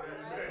come.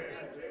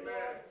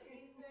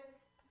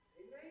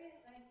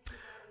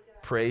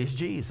 Praise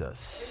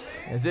Jesus.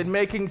 Is it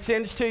making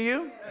sense to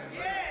you?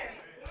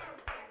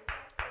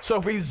 So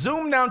if we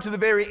zoom down to the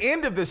very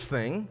end of this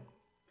thing,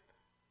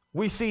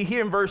 we see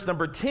here in verse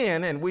number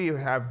 10, and we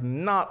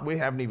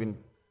haven't even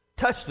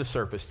touched the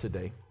surface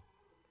today.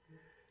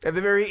 At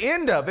the very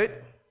end of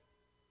it,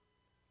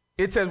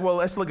 it says, well,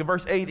 let's look at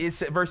verse 8.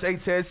 Verse 8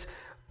 says,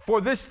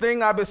 for this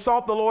thing I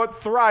besought the Lord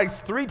thrice,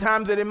 3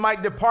 times, that it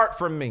might depart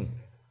from me.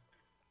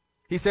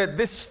 He said,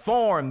 this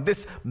thorn,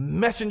 this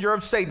messenger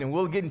of Satan,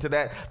 we'll get into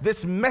that.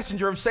 This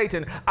messenger of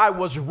Satan, I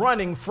was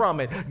running from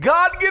it.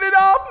 God, get it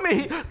off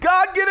me.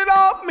 God, get it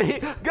off me.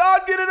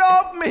 God, get it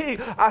off me.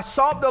 I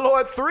sought the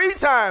Lord 3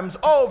 times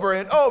over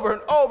and over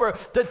and over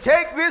to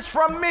take this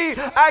from me.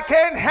 I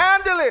can't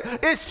handle it.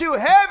 It's too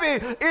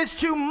heavy. It's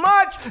too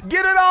much.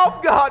 Get it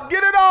off, God.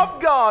 Get it off,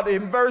 God.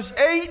 In verse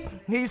 8,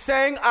 he's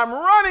saying, I'm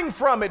running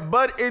from it.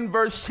 But in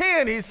verse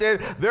 10, he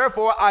said,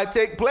 therefore I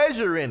take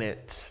pleasure in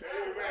it.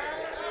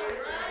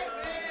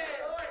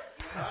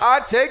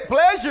 I take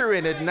pleasure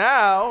in it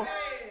now.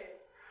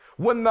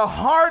 When the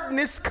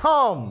hardness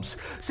comes.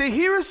 See,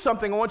 here is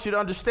something I want you to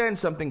understand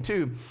something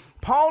too.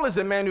 Paul is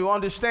a man who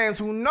understands,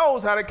 who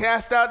knows how to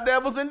cast out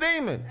devils and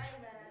demons.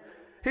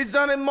 He's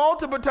done it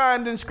multiple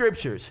times in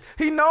scriptures.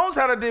 He knows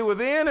how to deal with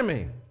the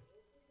enemy.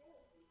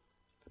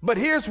 But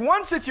here's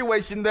one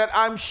situation that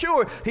I'm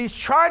sure he's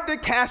tried to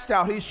cast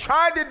out. He's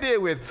tried to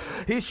deal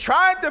with. He's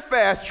tried to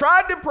fast,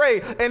 tried to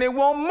pray, and it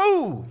won't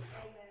move.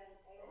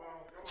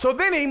 So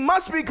then he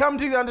must become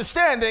to the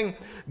understanding,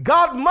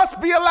 God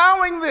must be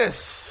allowing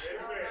this.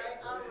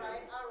 All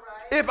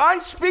right. If I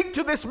speak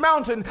to this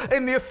mountain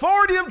in the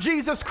authority of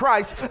Jesus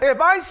Christ,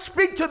 if I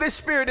speak to this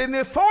spirit in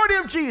the authority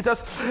of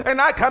Jesus, and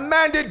I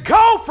command it,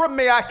 go from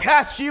me, I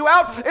cast you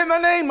out in the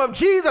name of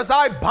Jesus.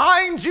 I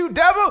bind you,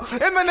 devil,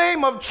 in the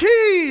name of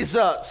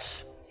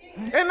Jesus.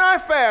 And I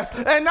fast,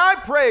 and I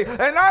pray,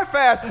 and I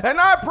fast, and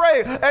I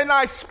pray, and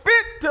I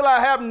spit till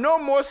I have no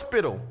more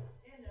spittle.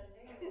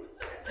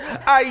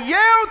 I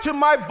yell till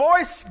my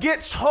voice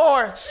gets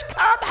hoarse.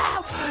 Come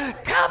out,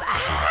 come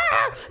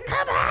out,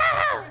 come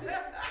out.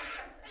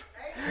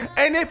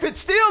 And if it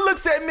still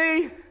looks at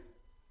me,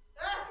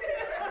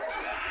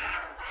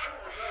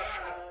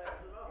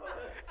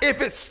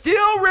 if it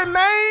still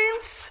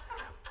remains,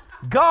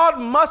 God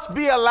must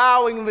be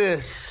allowing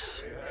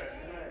this.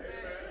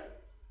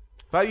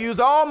 If I use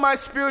all my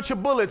spiritual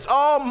bullets,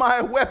 all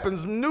my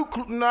weapons, I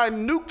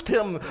nuked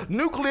him,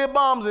 nuclear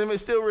bombs, and it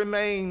still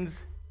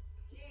remains,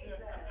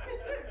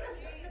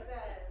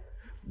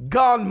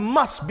 God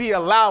must be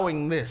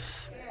allowing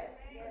this.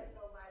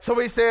 So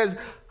he says,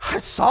 I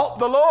sought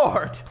the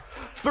Lord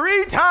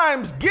 3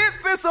 times. Get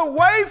this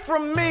away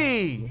from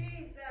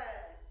me.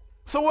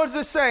 So what is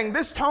this saying?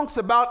 This talks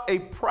about a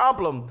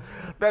problem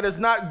that is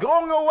not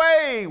going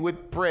away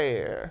with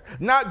prayer,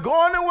 not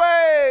going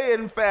away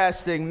in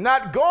fasting,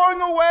 not going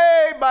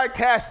away by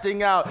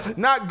casting out,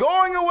 not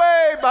going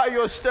away by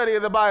your study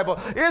of the Bible.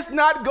 It's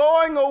not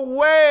going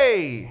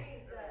away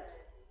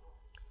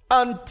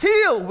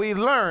until we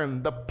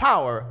learn the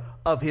power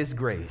of his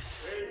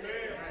grace.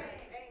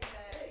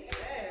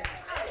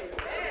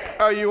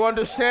 Are you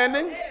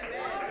understanding?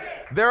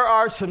 There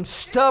are some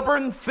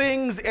stubborn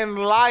things in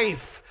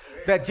life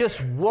that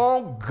just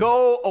won't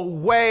go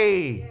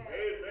away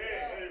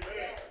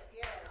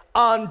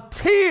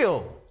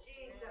until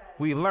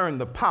we learn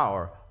the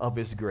power of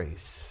his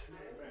grace.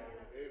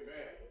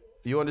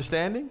 You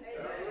understanding?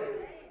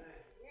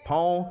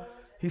 Paul,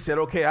 he said,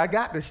 okay, I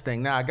got this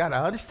thing. Now I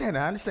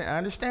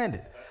understand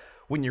it.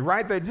 When you're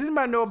right there, does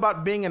anybody know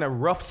about being in a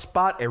rough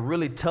spot, a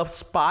really tough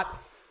spot?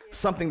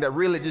 Something that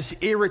really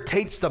just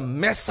irritates the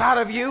mess out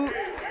of you.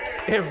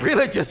 It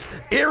really just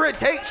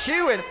irritates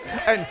you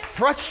and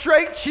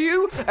frustrates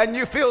you, and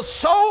you feel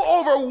so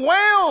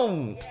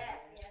overwhelmed.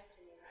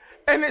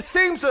 And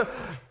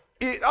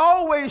it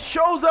always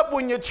shows up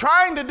when you're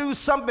trying to do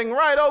something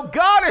right. Oh,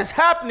 God, is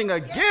happening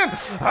again.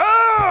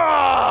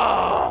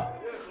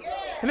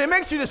 And it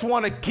makes you just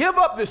want to give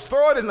up, just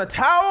throw it in the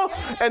towel.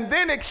 And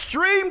then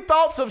extreme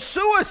thoughts of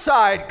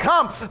suicide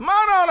come.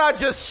 Why don't I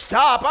just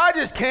stop? I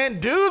just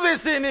can't do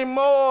this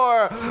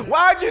anymore.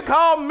 Why'd you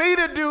call me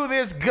to do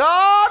this?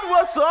 God,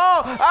 what's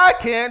wrong? I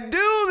can't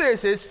do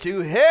this. It's too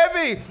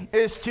heavy.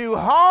 It's too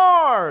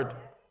hard.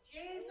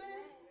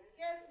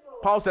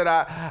 Paul said,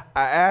 I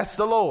asked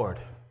the Lord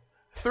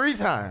 3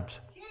 times,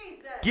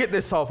 get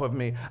this off of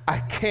me. I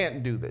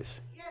can't do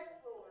this.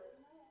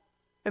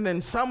 And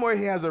then somewhere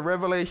he has a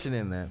revelation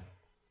in there.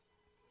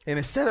 And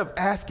instead of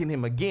asking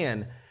him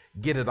again,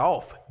 get it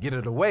off, get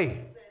it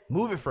away,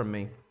 move it from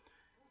me,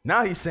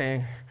 now he's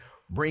saying,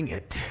 bring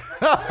it.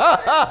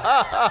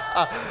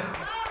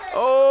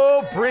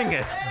 Oh, bring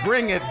it,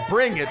 bring it,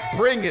 bring it,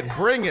 bring it,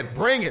 bring it,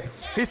 bring it.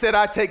 He said,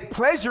 I take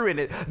pleasure in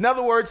it. In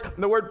other words,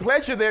 the word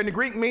pleasure there in the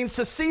Greek means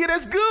to see it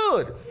as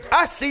good.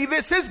 I see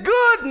this as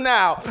good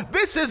now.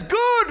 This is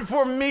good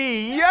for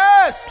me.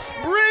 Yes,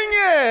 bring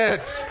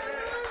it.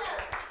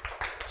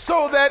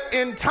 So that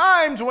in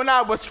times when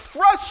I was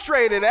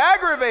frustrated,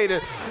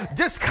 aggravated,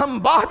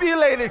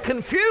 discombobulated,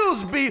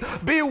 confused,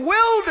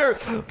 bewildered,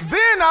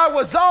 then I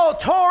was all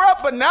tore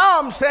up. But now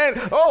I'm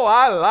saying, oh,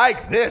 I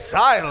like this.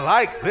 I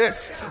like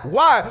this.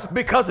 Why?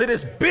 Because it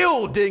is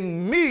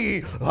building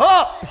me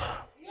up.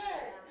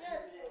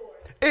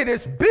 It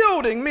is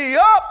building me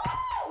up.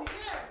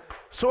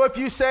 So if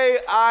you say,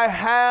 I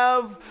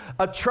have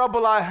a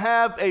trouble, I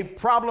have a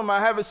problem, I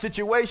have a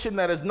situation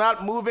that is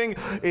not moving,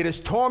 it is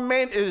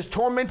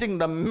tormenting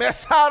the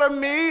mess out of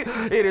me,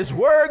 it is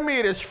worrying me,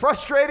 it is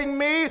frustrating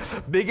me,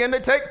 begin to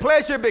take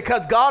pleasure,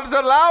 because God is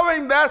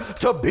allowing that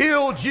to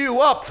build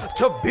you up,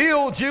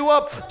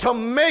 to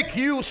make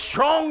you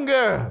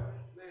stronger.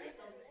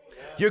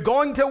 You're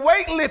going to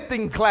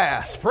weightlifting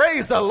class.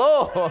 Praise the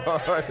Lord.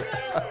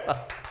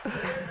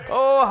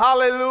 Oh,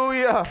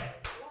 hallelujah.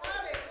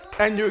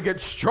 And you get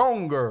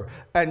stronger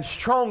and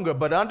stronger.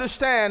 But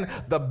understand,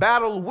 the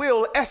battle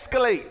will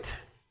escalate.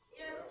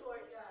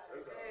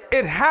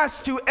 It has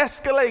to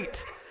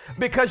escalate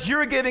because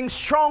you're getting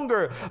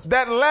stronger.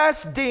 That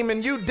last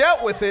demon, you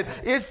dealt with it.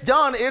 It's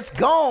done. It's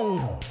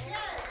gone.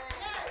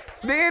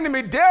 The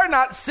enemy dare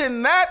not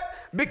send that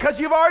because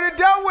you've already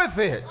dealt with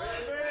it.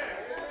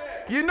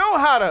 You know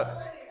how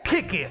to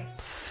kick it.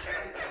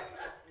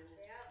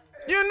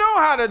 You know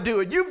how to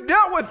do it. You've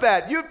dealt with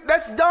that.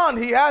 That's done.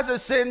 He has to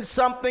send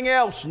something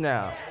else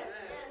now.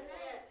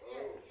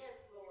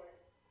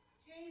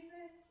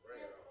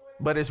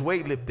 But it's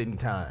weightlifting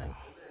time.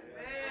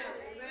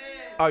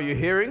 Are you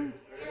hearing?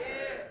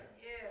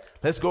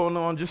 Let's go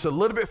on just a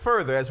little bit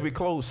further as we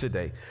close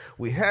today.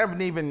 We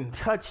haven't even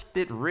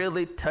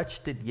really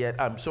touched it yet.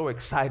 I'm so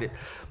excited.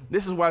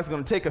 This is why it's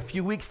going to take a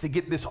few weeks to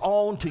get this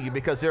on to you,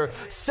 because there are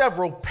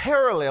several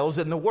parallels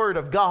in the Word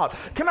of God.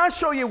 Can I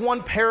show you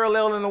one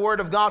parallel in the Word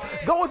of God?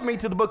 Go with me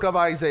to the book of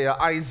Isaiah,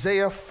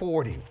 Isaiah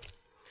 40.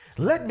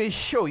 Let me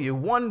show you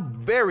one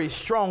very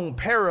strong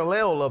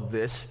parallel of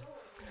this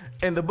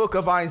in the book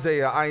of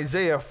Isaiah,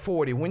 Isaiah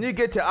 40. When you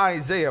get to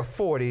Isaiah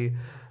 40,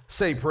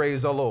 say,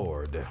 praise the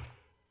Lord.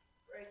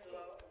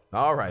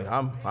 All right,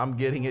 I'm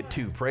getting it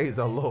too. Praise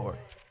the Lord.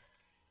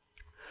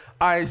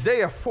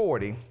 Isaiah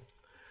 40.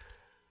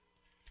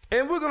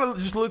 And we're going to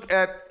just look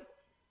at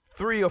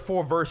 3 or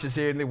 4 verses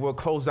here, and then we'll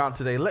close out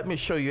today. Let me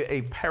show you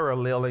a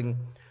paralleling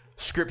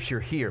scripture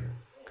here.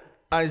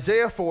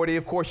 Isaiah 40,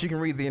 of course, you can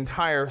read the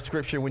entire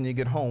scripture when you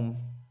get home.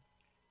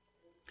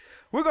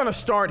 We're going to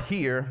start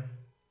here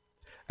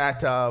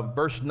at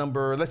verse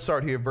number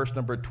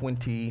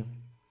 20,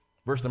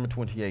 verse number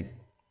 28.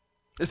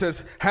 It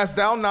says, hast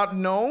thou not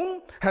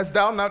known, hast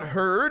thou not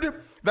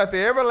heard, that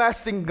the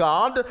everlasting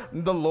God,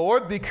 the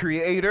Lord, the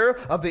creator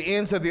of the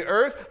ends of the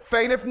earth,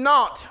 fainteth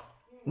not,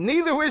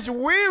 neither is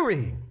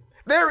weary.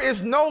 There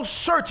is no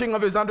searching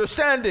of his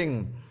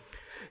understanding.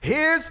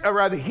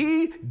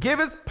 He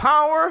giveth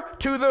power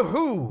to the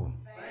who?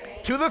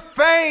 Faint. To the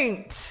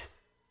faint.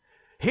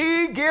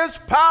 He gives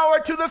power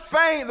to the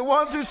faint, the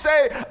ones who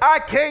say, I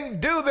can't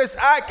do this,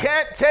 I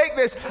can't take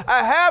this,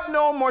 I have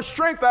no more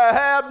strength, I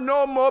have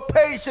no more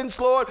patience,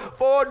 Lord,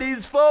 for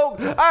these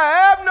folk.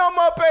 I have no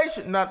more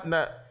patience.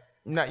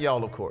 Not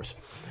y'all, of course.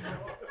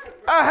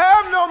 I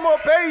have no more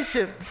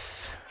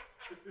patience.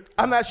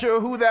 I'm not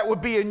sure who that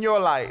would be in your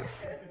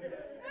life.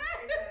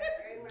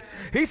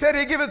 He said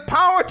he giveth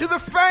power to the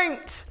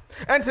faint,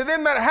 and to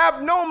them that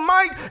have no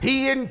might,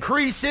 he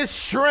increases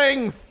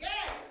strength.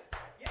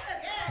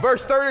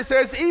 Verse 30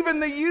 says, even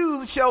the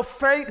youth shall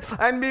faint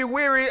and be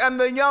weary, and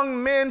the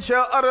young men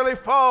shall utterly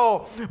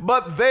fall.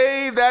 But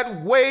they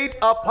that wait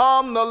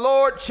upon the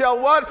Lord shall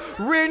what?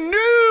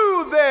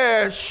 Renew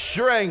their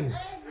strength.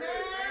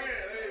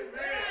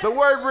 The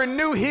word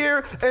renew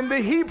here in the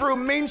Hebrew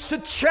means to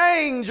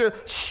change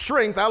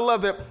strength. I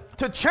love that.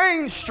 To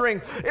change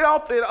strength. It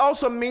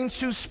also means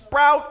to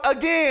sprout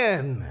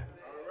again.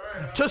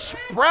 To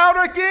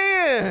sprout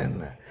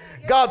again.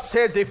 God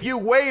says, if you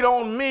wait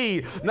on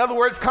me, in other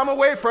words, come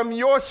away from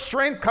your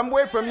strength, come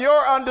away from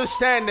your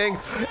understanding,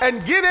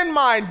 and get in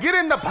mine, get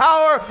in the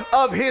power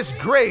of his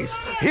grace.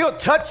 He'll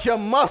touch your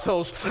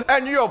muscles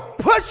and you'll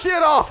push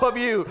it off of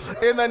you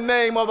in the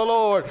name of the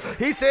Lord.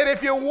 He said,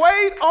 if you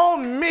wait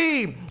on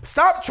me,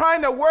 stop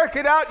trying to work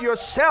it out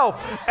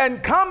yourself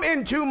and come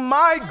into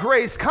my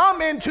grace,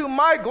 come into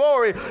my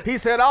glory. He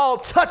said, I'll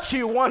touch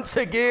you once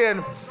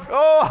again.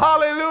 Oh,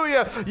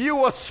 hallelujah. You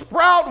will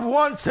sprout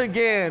once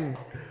again.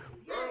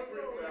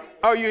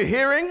 Are you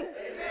hearing?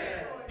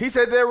 Amen. He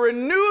said, they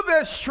renew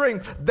their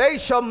strength. They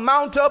shall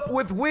mount up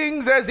with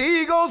wings as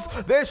eagles.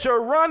 They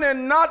shall run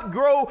and not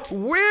grow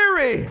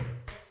weary.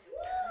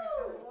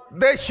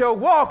 They shall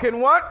walk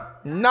in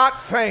what? Not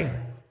faint.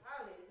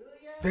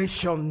 They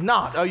shall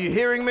not. Are you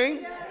hearing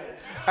me?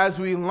 As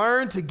we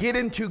learn to get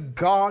into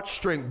God's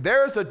strength,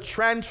 there's a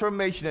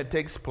transformation that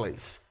takes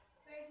place.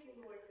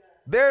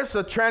 There's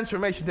a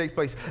transformation that takes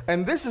place.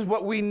 And this is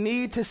what we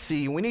need to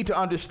see. We need to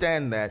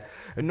understand that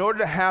in order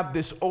to have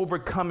this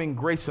overcoming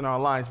grace in our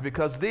lives,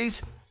 because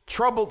these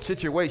troubled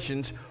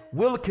situations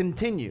will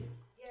continue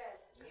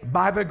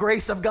by the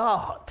grace of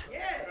God.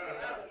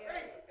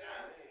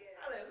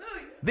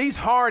 These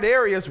hard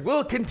areas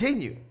will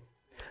continue.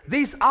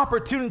 These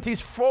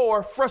opportunities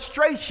for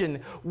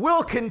frustration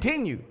will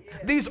continue.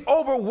 These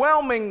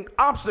overwhelming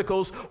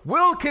obstacles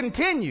will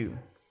continue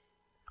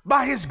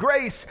by his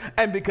grace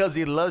and because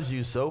he loves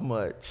you so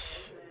much.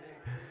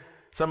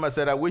 Somebody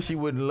said, I wish he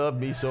wouldn't love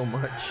me so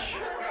much.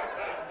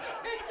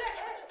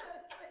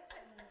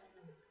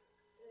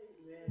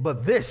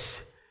 But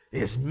this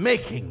is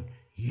making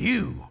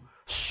you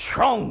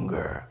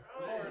stronger.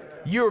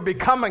 You're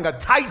becoming a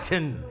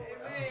titan,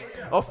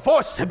 a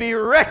force to be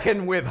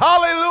reckoned with.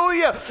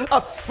 Hallelujah. A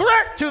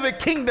threat to the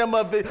kingdom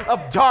of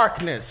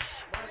darkness.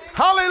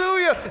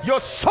 Hallelujah.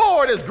 Your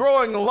sword is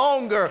growing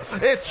longer.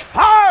 It's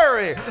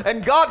fiery.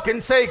 And God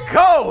can say,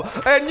 go.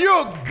 And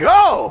you'll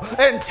go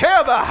and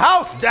tear the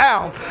house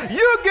down.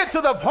 You get to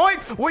the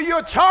point where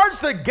you'll charge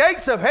the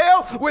gates of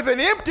hell with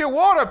an empty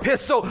water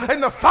pistol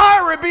and the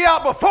fire will be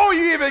out before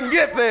you even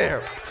get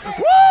there.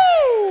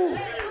 Woo!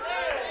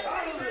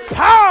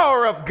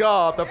 Power of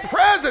God, the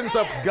presence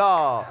of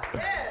God.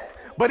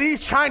 But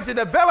he's trying to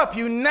develop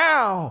you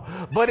now.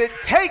 But it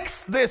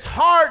takes this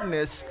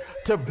hardness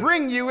to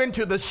bring you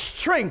into the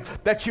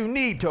strength that you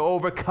need to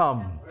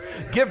overcome.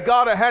 Give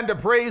God a hand of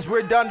praise.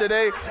 We're done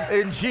today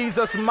in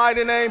Jesus'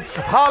 mighty name.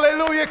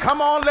 Hallelujah. Come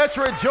on, let's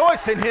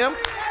rejoice in him.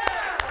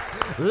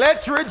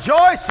 Let's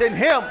rejoice in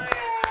him.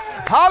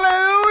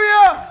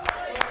 Hallelujah.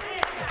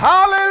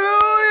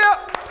 Hallelujah.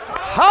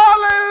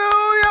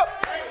 Hallelujah.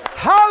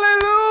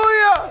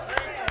 Hallelujah.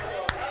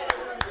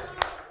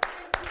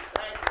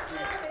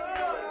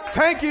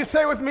 Thank you.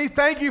 Say with me,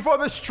 thank you for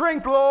the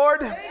strength,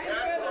 Lord.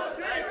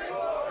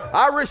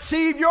 I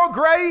receive your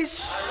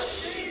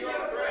grace.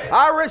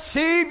 I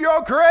receive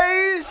your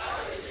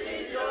grace.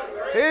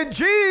 In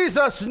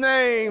Jesus'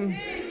 name.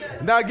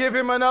 Now give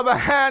him another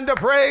hand of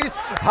praise.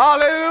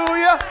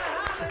 Hallelujah.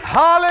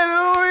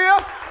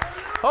 Hallelujah.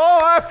 Oh,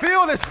 I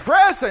feel his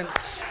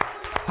presence.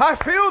 I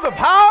feel the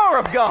power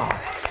of God.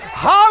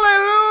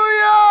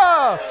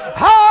 Hallelujah.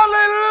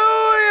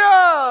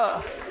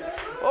 Hallelujah.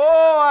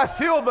 Oh, I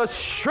feel the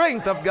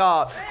strength of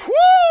God.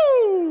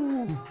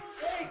 Woo!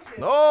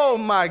 Oh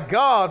my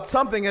God,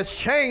 something has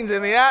changed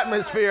in the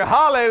atmosphere.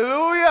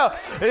 Hallelujah.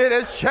 It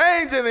has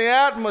changed in the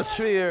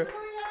atmosphere.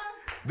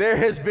 There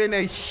has been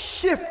a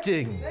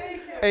shifting,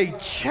 a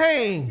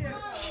change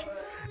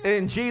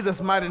in Jesus'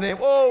 mighty name.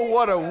 Oh,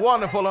 what a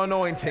wonderful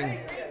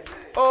anointing.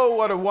 Oh,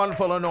 what a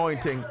wonderful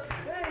anointing.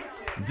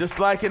 Just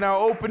like in our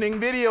opening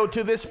video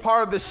to this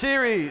part of the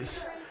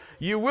series,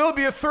 you will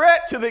be a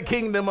threat to the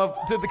kingdom of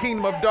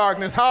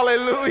darkness.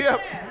 Hallelujah.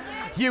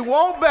 You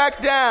won't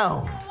back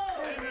down.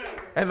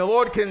 And the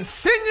Lord can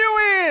send you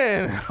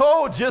in.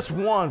 Oh, just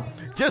one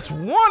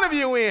of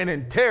you in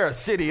and tear a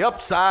city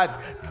upside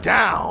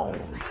down.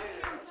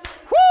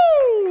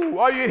 Woo!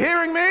 Are you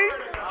hearing me?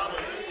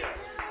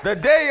 The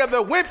day of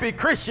the wimpy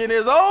Christian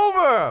is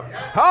over.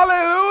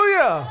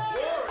 Hallelujah.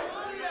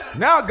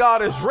 Now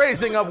God is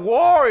raising up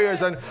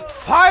warriors and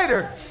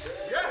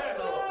fighters.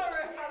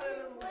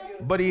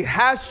 But he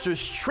has to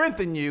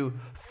strengthen you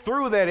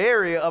through that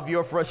area of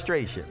your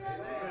frustration.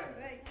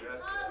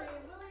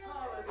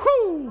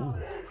 Whew.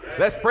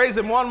 Let's praise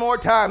him one more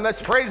time.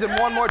 Let's praise him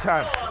one more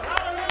time.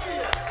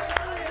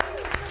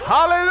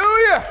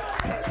 Hallelujah.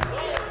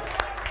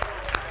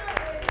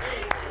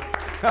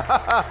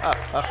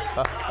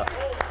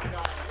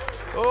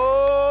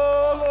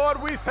 Oh,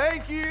 Lord, we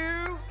thank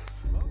you.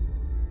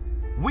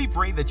 We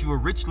pray that you are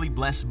richly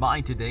blessed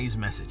by today's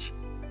message.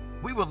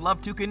 We would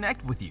love to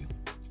connect with you.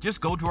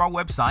 Just go to our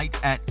website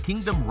at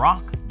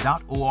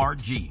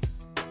kingdomrock.org.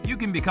 You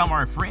can become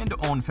our friend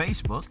on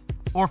Facebook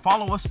or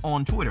follow us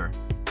on Twitter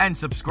and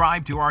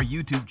subscribe to our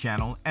YouTube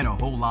channel and a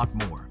whole lot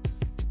more.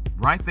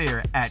 Right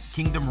there at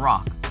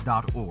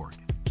kingdomrock.org.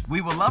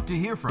 We would love to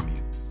hear from you.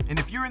 And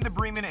if you're in the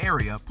Bremen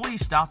area,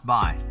 please stop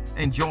by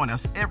and join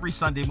us every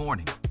Sunday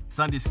morning.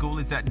 Sunday school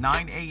is at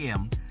 9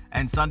 a.m.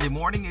 and Sunday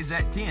morning is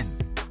at 10.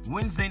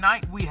 Wednesday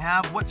night, we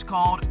have what's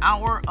called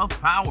Hour of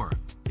Power.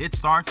 It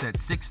starts at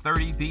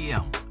 6:30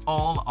 p.m.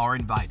 All are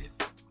invited.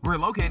 We're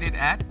located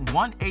at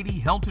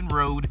 180 Helton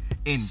Road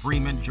in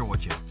Bremen,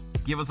 Georgia.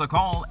 Give us a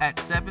call at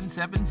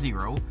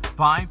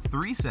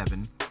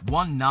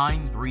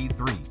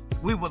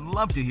 770-537-1933. We would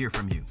love to hear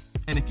from you.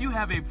 And if you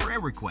have a prayer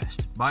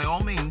request, by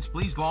all means,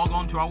 please log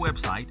on to our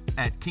website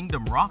at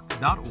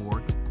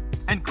kingdomrock.org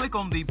and click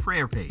on the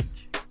prayer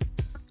page.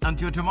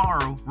 Until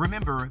tomorrow,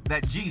 remember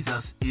that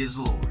Jesus is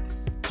Lord.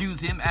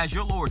 Choose him as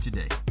your Lord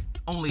today.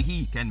 Only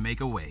he can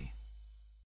make a way.